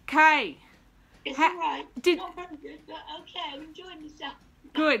going, Kay? It's all right. Not very good, but okay. I'm enjoying myself.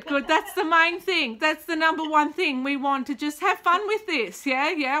 Good. That's the main thing. That's the number one thing. We want to just have fun with this.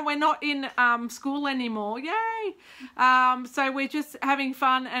 Yeah. We're not in school anymore. Yay. So we're just having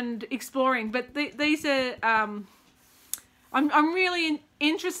fun and exploring. But these are. I'm really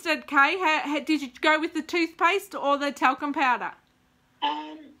interested, Kay. How did you go with the toothpaste or the talcum powder?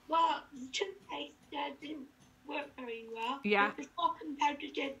 Well, the toothpaste didn't work very well. Yeah. The talcum powder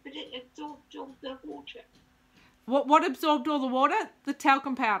did, but it absorbed all the water. What absorbed all the water? The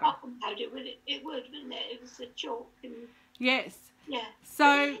talcum powder. Talcum powder, it would, wouldn't it? It was a chalk and. Yes. Yeah.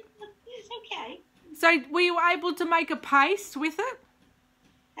 So. It's okay. So were you able to make a paste with it?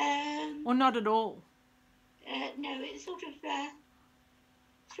 Or not at all? No, it sort of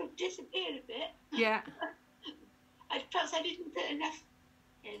disappeared a bit. Yeah. Perhaps I didn't put enough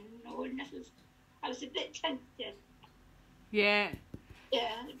in, or enough of. I was a bit tentative. Yeah.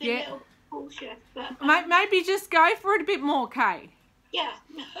 Yeah, a bit little cautious, but maybe just go for it a bit more, Kay. Yeah.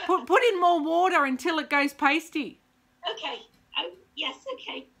 Put in more water until it goes pasty. Okay. Oh, yes.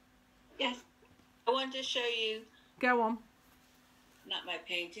 Okay. Yes. I want to show you. Go on. Not my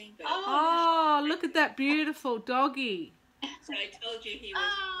painting, but oh, look at that beautiful doggy. So I told you he was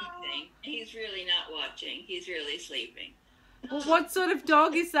sleeping. He's really not watching. He's really sleeping. Well, what sort of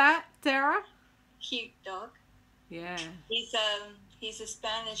dog is that, Sarah? Cute dog. Yeah. He's a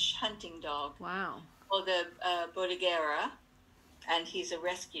Spanish hunting dog. Wow. Called the Bordeguera, and he's a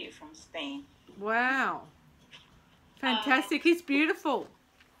rescue from Spain. Wow. Fantastic. He's beautiful.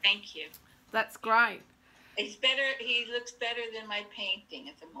 Thank you. That's great. He's better. He looks better than my painting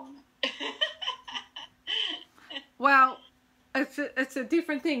at the moment. Well, it's a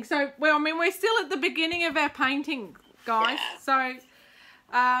different thing. So, well, I mean, we're still at the beginning of our painting, guys. Yeah. So,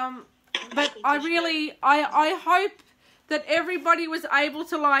 but I hope that everybody was able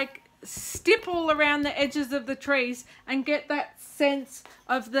to like stipple around the edges of the trees and get that sense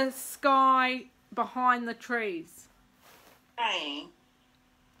of the sky behind the trees. Trying.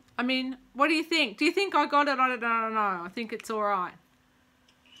 I mean, what do you think? Do you think I got it? I don't know. I think it's all right.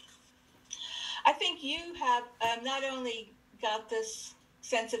 I think you have not only got this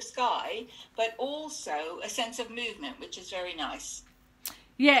sense of sky, but also a sense of movement, which is very nice.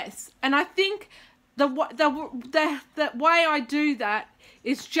 Yes, and I think the way I do that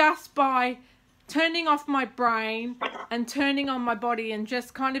is just by turning off my brain and turning on my body and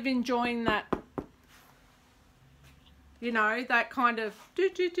just kind of enjoying that, you know, that kind of do.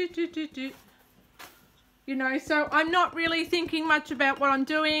 You know, so I'm not really thinking much about what I'm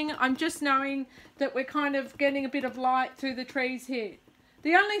doing. I'm just knowing that we're kind of getting a bit of light through the trees here.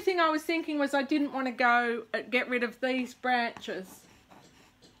 The only thing I was thinking was I didn't want to get rid of these branches.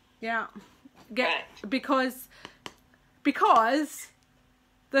 Yeah. Because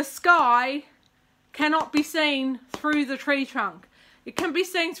the sky cannot be seen through the tree trunk. It can be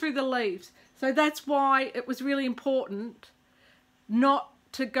seen through the leaves. So that's why it was really important not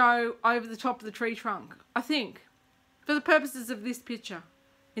to go over the top of the tree trunk, I think, for the purposes of this picture,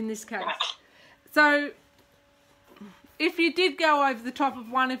 in this case. So if you did go over the top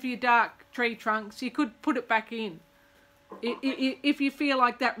of one of your dark tree trunks, you could put it back in. If you feel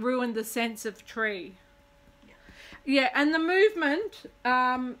like that ruined the sense of tree. Yeah, and the movement,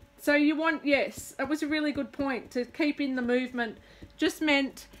 so you want, yes, that was a really good point, to keep in the movement just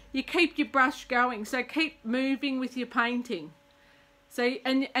meant you keep your brush going, so keep moving with your painting. So,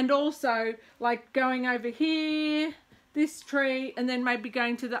 and also like going over here, this tree, and then maybe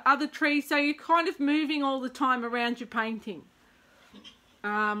going to the other tree, so you're kind of moving all the time around your painting.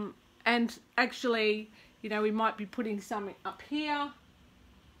 And actually, you know, we might be putting something up here.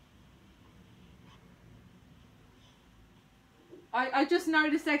 I just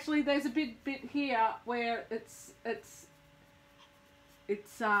noticed actually there's a bit here where there's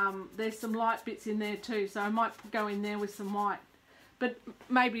some light bits in there too, so I might go in there with some white, but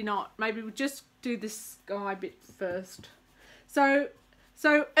maybe not. Maybe we'll just do this sky bit first. So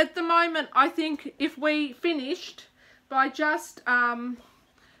at the moment, I think if we finished by just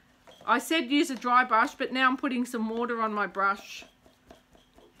I said use a dry brush, but now I'm putting some water on my brush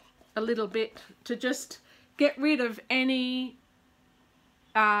a little bit to just get rid of any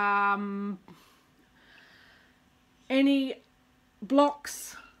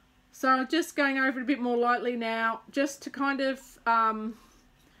blocks. So I'm just going over it a bit more lightly now, just to kind of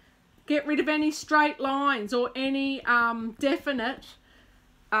get rid of any straight lines or any definite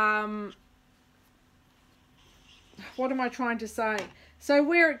what am I trying to say? So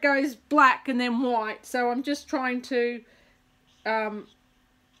where it goes black and then white, so I'm just trying to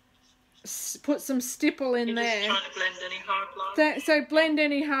put some stipple in there. Just trying to blend any hard lines. So blend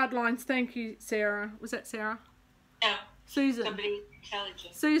any hard lines. Thank you, Sarah. Was that Sarah? Yeah. Susan. Somebody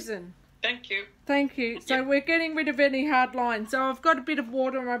intelligent. Susan. Thank you. Thank you. So we're getting rid of any hard lines. So I've got a bit of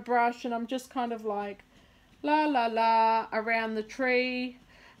water on my brush and I'm just kind of like la la la around the tree.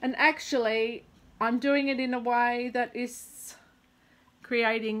 And actually I'm doing it in a way that is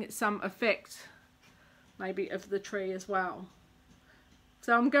creating some effect maybe of the tree as well.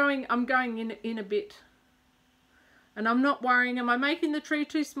 So I'm going in a bit, and I'm not worrying. Am I making the tree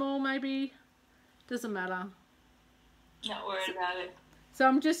too small? Maybe doesn't matter. Not worried about it. So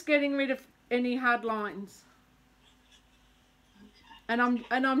I'm just getting rid of any hard lines, and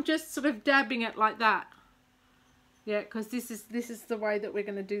I'm just sort of dabbing it like that. Yeah, because this is the way that we're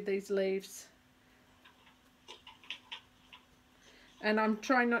going to do these leaves. And I'm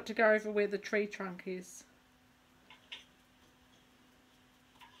trying not to go over where the tree trunk is.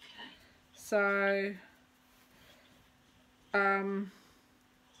 So, the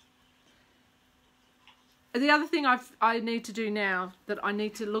other thing I need to do now, that I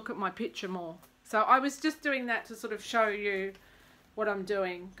need to look at my picture more. So I was just doing that to sort of show you what I'm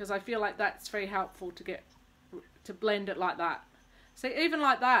doing, because I feel like that's very helpful to blend it like that. So even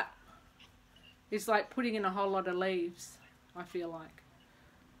like that is like putting in a whole lot of leaves, I feel like.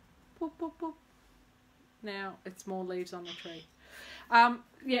 Boop, boop, boop. Now it's more leaves on the tree.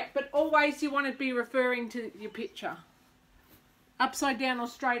 Yeah, but always you want to be referring to your picture. Upside down or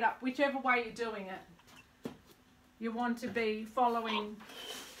straight up, whichever way you're doing it. You want to be following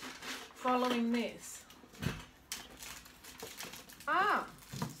this.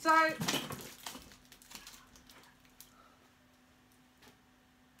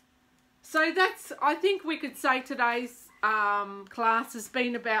 So that's, I think we could say today's class has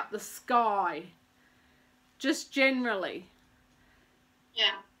been about the sky, just generally.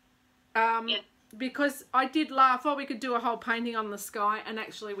 Yeah. Because I did laugh, we could do a whole painting on the sky, and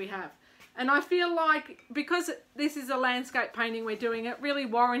actually we have. And I feel like, because this is a landscape painting we're doing, it really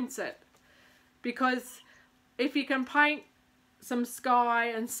warrants it. Because if you can paint some sky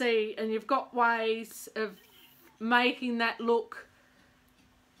and sea, and you've got ways of making that look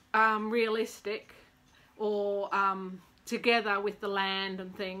realistic, or together with the land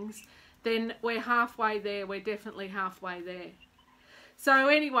and things, then we're halfway there. We're definitely halfway there. So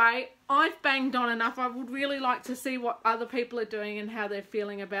anyway, I've banged on enough. I would really like to see what other people are doing and how they're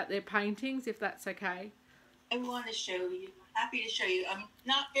feeling about their paintings, if that's okay. I want to show you. Happy to show you. I'm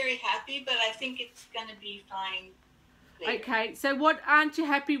not very happy, but I think it's going to be fine later. Okay, so what aren't you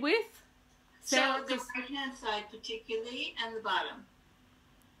happy with? So the right-hand side particularly, and the bottom.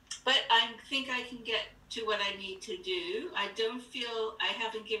 But I think I can get to what I need to do. I don't feel, I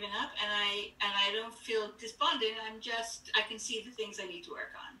haven't given up, and I don't feel despondent. I can see the things I need to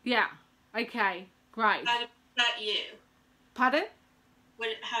work on. Yeah. Okay. Great. How about you? Pardon?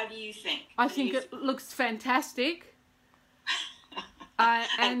 How do you think? I think it looks fantastic.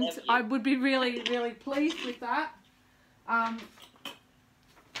 And I would be really, really pleased with that. I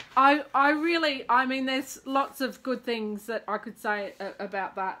mean, there's lots of good things that I could say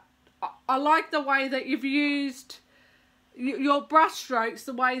about that. I like the way that you've used your brush strokes,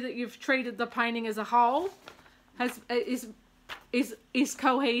 the way that you've treated the painting as a whole is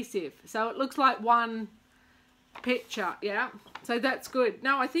cohesive. So it looks like one picture, yeah. So that's good.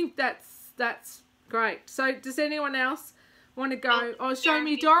 No, I think that's great. So does anyone else want to go? Oh, show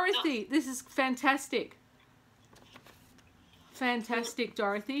me Dorothy. This is fantastic. Fantastic,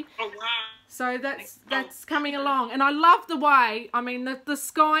 Dorothy. Oh, wow. So that's coming along. And I love the way, I mean, the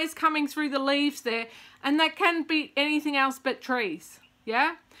sky's coming through the leaves there, and that can be anything else but trees,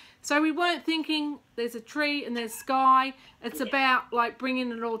 yeah? So we weren't thinking there's a tree and there's sky. It's about, like, bringing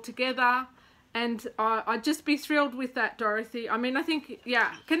it all together. And I'd just be thrilled with that, Dorothy. I mean, I think,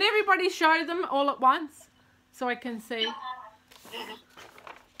 yeah. Can everybody show them all at once so I can see?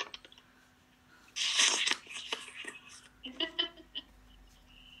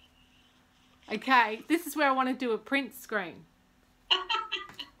 Okay, this is where I want to do a print screen.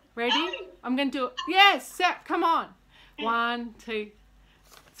 Ready? I'm going to do it. Yes, Seth, come on. 1, 2,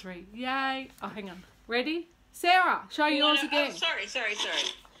 3. Yay. Oh, hang on. Ready? Sarah, show yours again. Oh, sorry.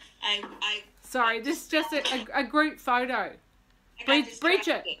 Sorry, this is just a group photo.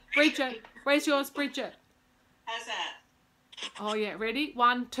 Bridget, where's yours, Bridget? How's that? Oh, yeah, ready?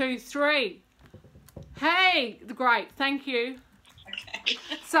 1, 2, 3. Hey, great, thank you. Okay.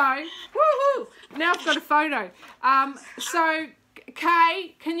 So, woohoo! Now I've got a photo. So,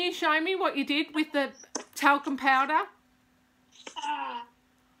 Kay, can you show me what you did with the talcum powder?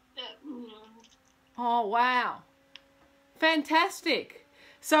 Oh, wow. Fantastic.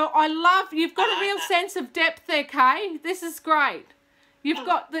 So, I love, you've got a real sense of depth there, Kay. This is great. You've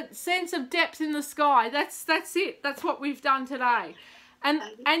got the sense of depth in the sky. That's it. That's what we've done today. And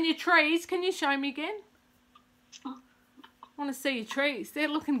your trees, can you show me again? I want to see your trees. They're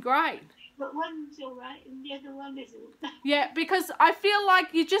looking great. But one's all right and the other one isn't. Yeah, because I feel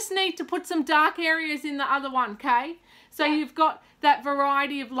like you just need to put some dark areas in the other one, Kay? So you've got that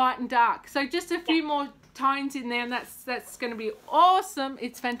variety of light and dark. So just a few more tones in there, and that's going to be awesome.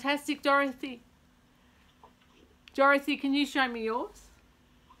 It's fantastic, Dorothy. Dorothy, can you show me yours?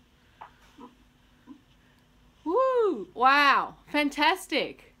 Woo! Wow,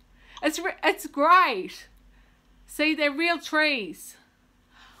 fantastic. It's great. See, they're real trees.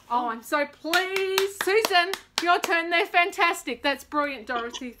 Oh, I'm so pleased. Susan, your turn. They're fantastic. That's brilliant,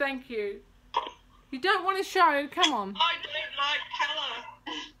 Dorothy. Thank you. You don't want to show? Come on. I don't like colour.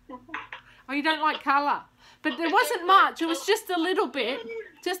 Oh, you don't like colour. But there wasn't much. It was just a little bit.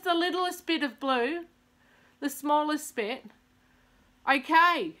 Just the littlest bit of blue. The smallest bit.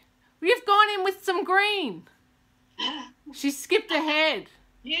 Okay. We've gone in with some green. She skipped ahead.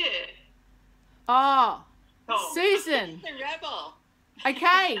 Yeah. Oh. Oh. Susan. The rebel.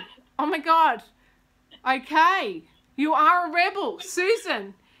 Okay. Oh my God. Okay. You are a rebel.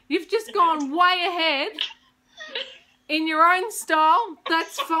 Susan, you've just gone way ahead in your own style.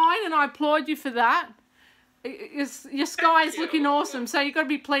 That's fine, and I applaud you for that. Your sky is looking awesome, so you've got to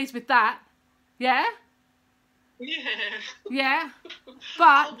be pleased with that. Yeah? Yeah. Yeah. But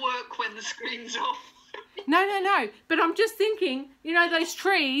I'll work when the screen's off. No. But I'm just thinking, you know, those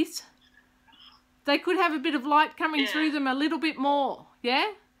trees, they could have a bit of light coming through them a little bit more.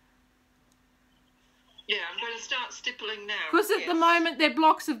 Yeah? Yeah, I'm going to start stippling now. Because at the moment they're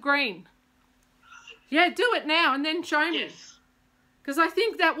blocks of green. Yeah, do it now and then show me. Yes. Because I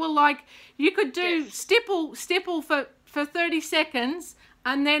think that will, like, you could do stipple for 30 seconds,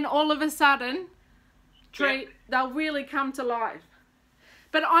 and then all of a sudden, they'll really come to life.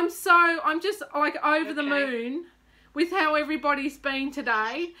 But I'm just like over the moon with how everybody's been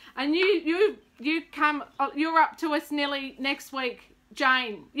today. And you're up to us nearly next week,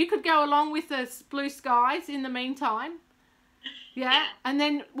 Jane. You could go along with us, blue skies, in the meantime. Yeah? And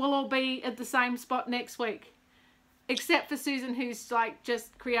then we'll all be at the same spot next week. Except for Susan, who's like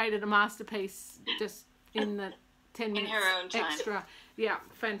just created a masterpiece just in the 10 minutes her own time. extra. Yeah,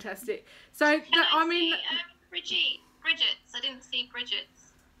 fantastic. So, I mean... Bridget's. I didn't see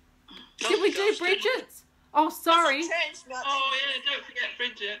Bridget's. Did we do Bridget's? Oh, sorry. Oh, yeah, don't forget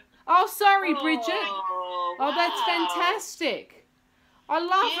Bridget. Oh, sorry, Bridget. Oh, wow. that's fantastic. I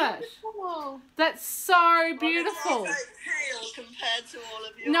love it. That's so beautiful. Well, it's very pale compared to all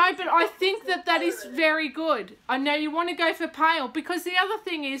of you. No, but I think that is very good. I know you want to go for pale because the other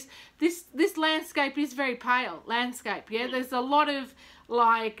thing is this landscape is very pale landscape. Yeah, there's a lot of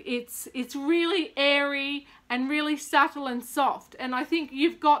like it's really airy and really subtle and soft, and I think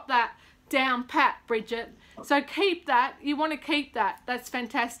you've got that down pat, Bridget. So keep that. You want to keep that. That's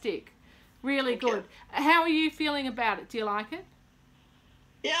fantastic. Really good. How are you feeling about it? Do you like it?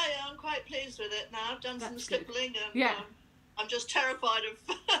 Yeah, I'm quite pleased with it now. I've done some stippling, and yeah. I'm just terrified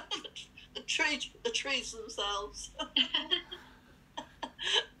of the trees themselves.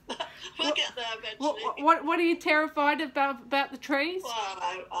 We'll get there eventually. What are you terrified about the trees?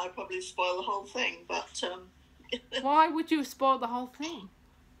 Well, I'll probably spoil the whole thing, but... Why would you spoil the whole thing?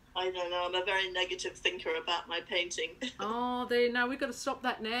 I don't know. I'm a very negative thinker about my painting. Oh, no, we've got to stop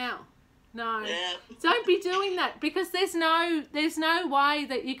that now. No, yeah. Don't be doing that because there's no way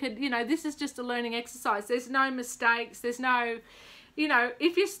that you could, this is just a learning exercise. There's no mistakes. There's no,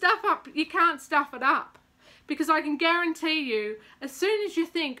 if you stuff up, you can't stuff it up because I can guarantee you as soon as you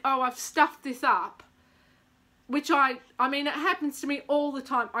think, oh, I've stuffed this up, which I mean, it happens to me all the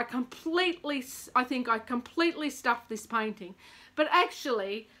time. I think I completely stuffed this painting, but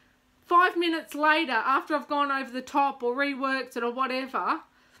actually 5 minutes later, after I've gone over the top or reworked it or whatever,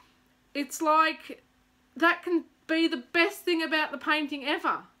 it's like that can be the best thing about the painting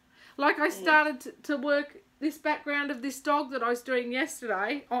ever. Like I started to work this background of this dog that I was doing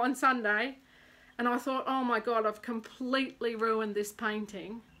yesterday on Sunday, and I thought, oh my God, I've completely ruined this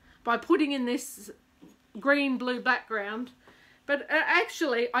painting by putting in this green-blue background. But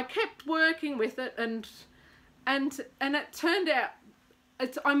actually, I kept working with it, and it turned out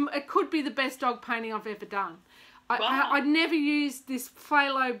it could be the best dog painting I've ever done. I'd never used this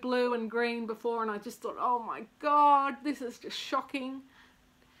phthalo blue and green before, and I just thought, oh my God, this is just shocking.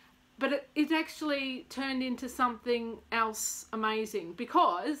 But it actually turned into something else amazing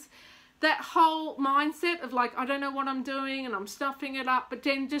because that whole mindset of like, I don't know what I'm doing and I'm stuffing it up, but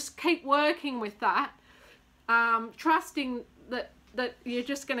then just keep working with that, trusting that you're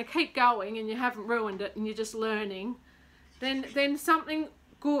just going to keep going and you haven't ruined it and you're just learning, then something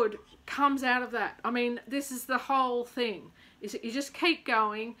good comes out of that. I mean, this is the whole thing, is that you just keep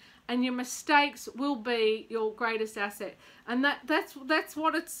going and your mistakes will be your greatest asset, and that's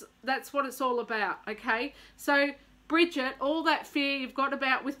what it's all about. Okay, so Bridget, all that fear you've got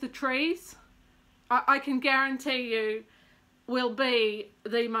about with the trees, I can guarantee you will be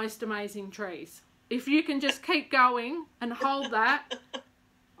the most amazing trees if you can just keep going and hold that.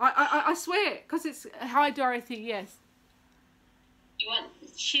 I swear, because it's hi Dorothy. Yes,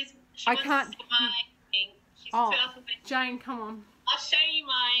 I can't. Oh, Jane, come on. I'll show you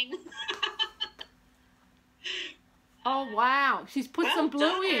mine. Oh wow, she's put some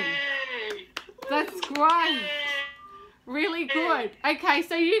blue in. That's great. Really good. Okay,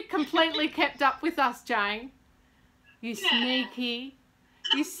 so you completely kept up with us, Jane. You sneaky.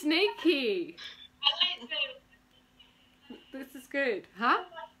 You sneaky. This is good. Huh?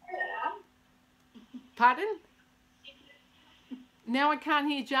 Pardon? Now I can't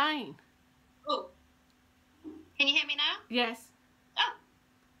hear Jane. Oh. Can you hear me now? Yes. Oh.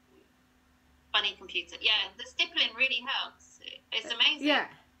 Funny computer. Yeah, the stippling really helps. It's amazing. Yeah.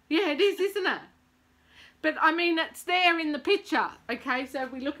 Yeah, it is, isn't it? But, I mean, it's there in the picture. Okay, so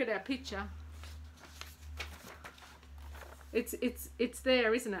if we look at our picture. It's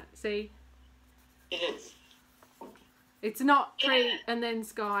there, isn't it? See? It is. It's not tree and then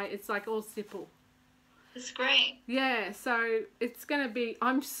sky. It's like all stipple. It's great. Yeah, so it's going to be...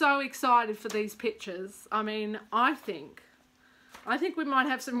 I'm so excited for these pictures. I mean, I think we might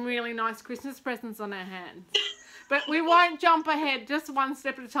have some really nice Christmas presents on our hands. But we won't jump ahead, just one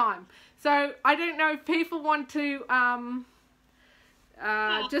step at a time. So I don't know if people want to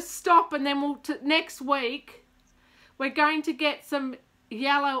just stop, and then next week we're going to get some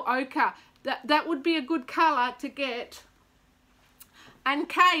yellow ochre. That would be a good colour to get. And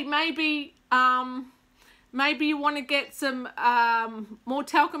Kay, maybe you want to get some more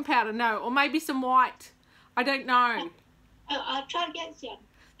talcum powder, no, or maybe some white. I don't know. I'll try to get some.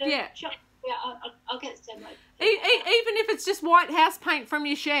 Yeah. Yeah, I'll get some. Even if it's just white house paint from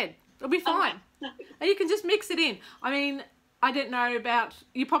your shed, it'll be fine. And you can just mix it in. I mean, I don't know about...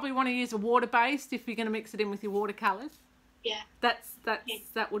 You probably want to use a water-based if you're going to mix it in with your watercolours. Yeah.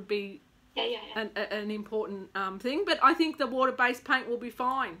 That would be an important thing. But I think the water-based paint will be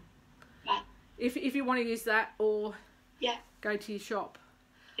fine. Right. If you want to use that, or go to your shop.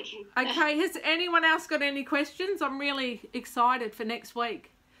 Okay, has anyone else got any questions? I'm really excited for next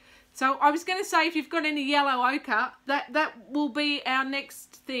week. So I was going to say, if you've got any yellow ochre, that will be our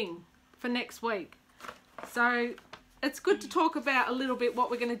next thing for next week. So it's good to talk about a little bit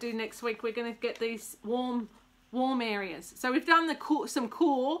what we're going to do next week. We're going to get these warm areas. So we've done some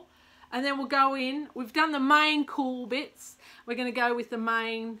cool, and then we'll go in. We've done the main cool bits. We're going to go with the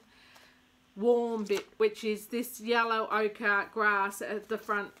main warm bit, which is this yellow ochre grass at the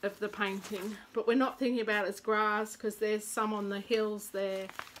front of the painting. But we're not thinking about it as grass because there's some on the hills there,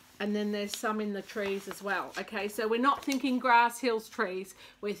 and then there's some in the trees as well. Okay, so we're not thinking grass, hills, trees.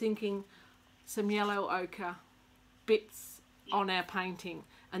 We're thinking some yellow ochre bits on our painting,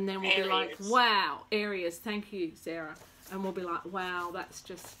 and then we'll be like, wow, areas. Thank you, Sarah. And we'll be like, wow, that's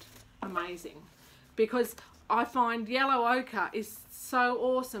just amazing, because I find yellow ochre is so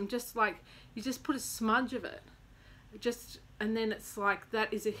awesome. Just like you just put a smudge of it, and then it's like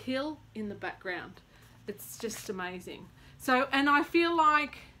that is a hill in the background. It's just amazing. So, and I feel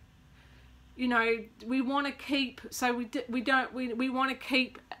like, you know, we want to keep. So we want to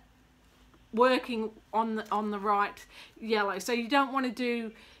keep working on the right yellow. So you don't want to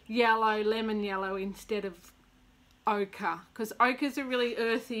do yellow, lemon yellow instead of ochre, because ochre's a really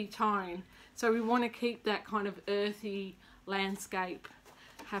earthy tone. So we want to keep that kind of earthy landscape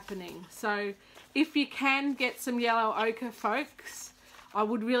happening. So if you can get some yellow ochre, folks, I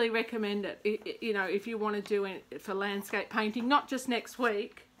would really recommend it. You know, if you want to do it for landscape painting, not just next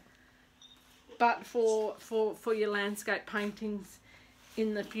week, but for your landscape paintings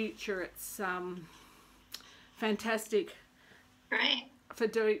in the future. It's fantastic. Right.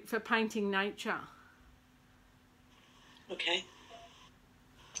 For painting nature. Okay.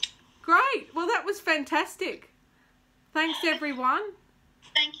 Great. Well, that was fantastic. Thanks, everyone.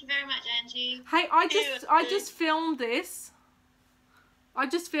 Thank you very much, Angie. Hey, I just filmed this.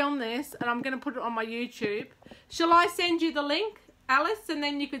 And I'm going to put it on my YouTube. Shall I send you the link, Alice, and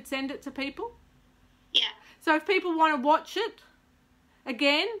then you could send it to people? Yeah. So if people want to watch it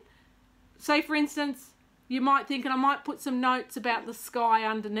again, say for instance, you might think, and I might put some notes about the sky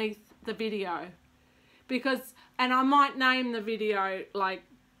underneath the video, and I might name the video like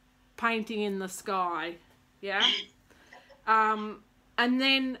painting in the sky, yeah. And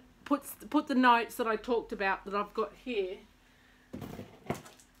then put the notes that I talked about that I've got here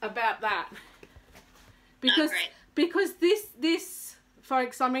about that, because this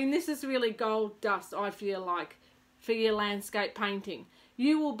folks, I mean, this is really gold dust. I feel like for your landscape painting,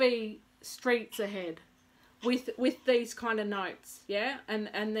 you will be streets ahead with these kind of notes, yeah, and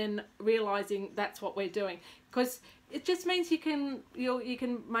then realizing that's what we're doing, because it just means you can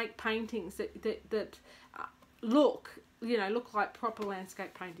make paintings that look like proper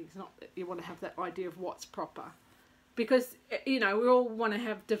landscape paintings. Not that you want to have that idea of what's proper, because you know we all want to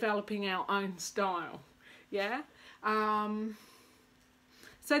have developing our own style, yeah.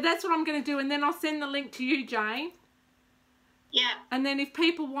 So that's what I'm going to do, and then I'll send the link to you, Jane. Yeah. And then if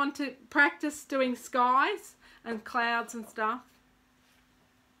people want to practice doing skies and clouds and stuff,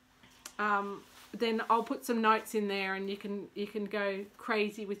 then I'll put some notes in there, and you can go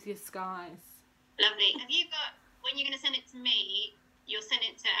crazy with your skies. Lovely. Have you got, when you're going to send it to me, you'll send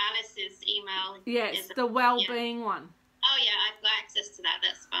it to Alice's email? Yes, the well-being one. Oh yeah, I've got access to that.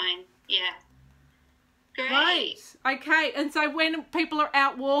 That's fine. Yeah. Great. Okay, and so when people are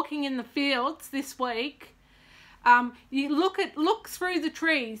out walking in the fields this week, you look through the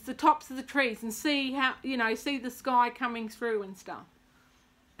trees, the tops of the trees, and see how, see the sky coming through and stuff.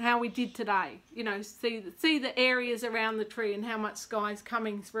 How we did today, see the areas around the tree and how much sky is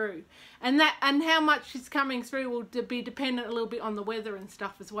coming through, and how much is coming through will be dependent a little bit on the weather and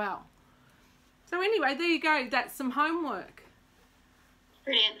stuff as well. So anyway, there you go. That's some homework.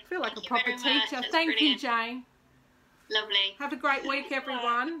 Brilliant. I feel like a proper teacher. Thank you, Jane. Lovely. Have a great week,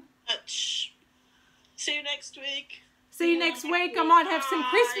 everyone. See you next week. See you next week. I might have some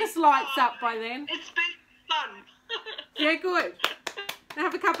Christmas lights up by then. It's been fun. Yeah, good. Now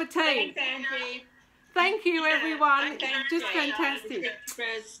have a cup of tea. Thanks, Angie. Thank you, everyone. Thank you. Just fantastic. For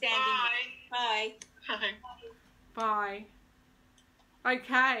standing. Bye. Bye.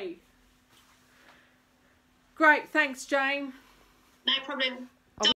 Okay. Great. Thanks, Jane. No problem.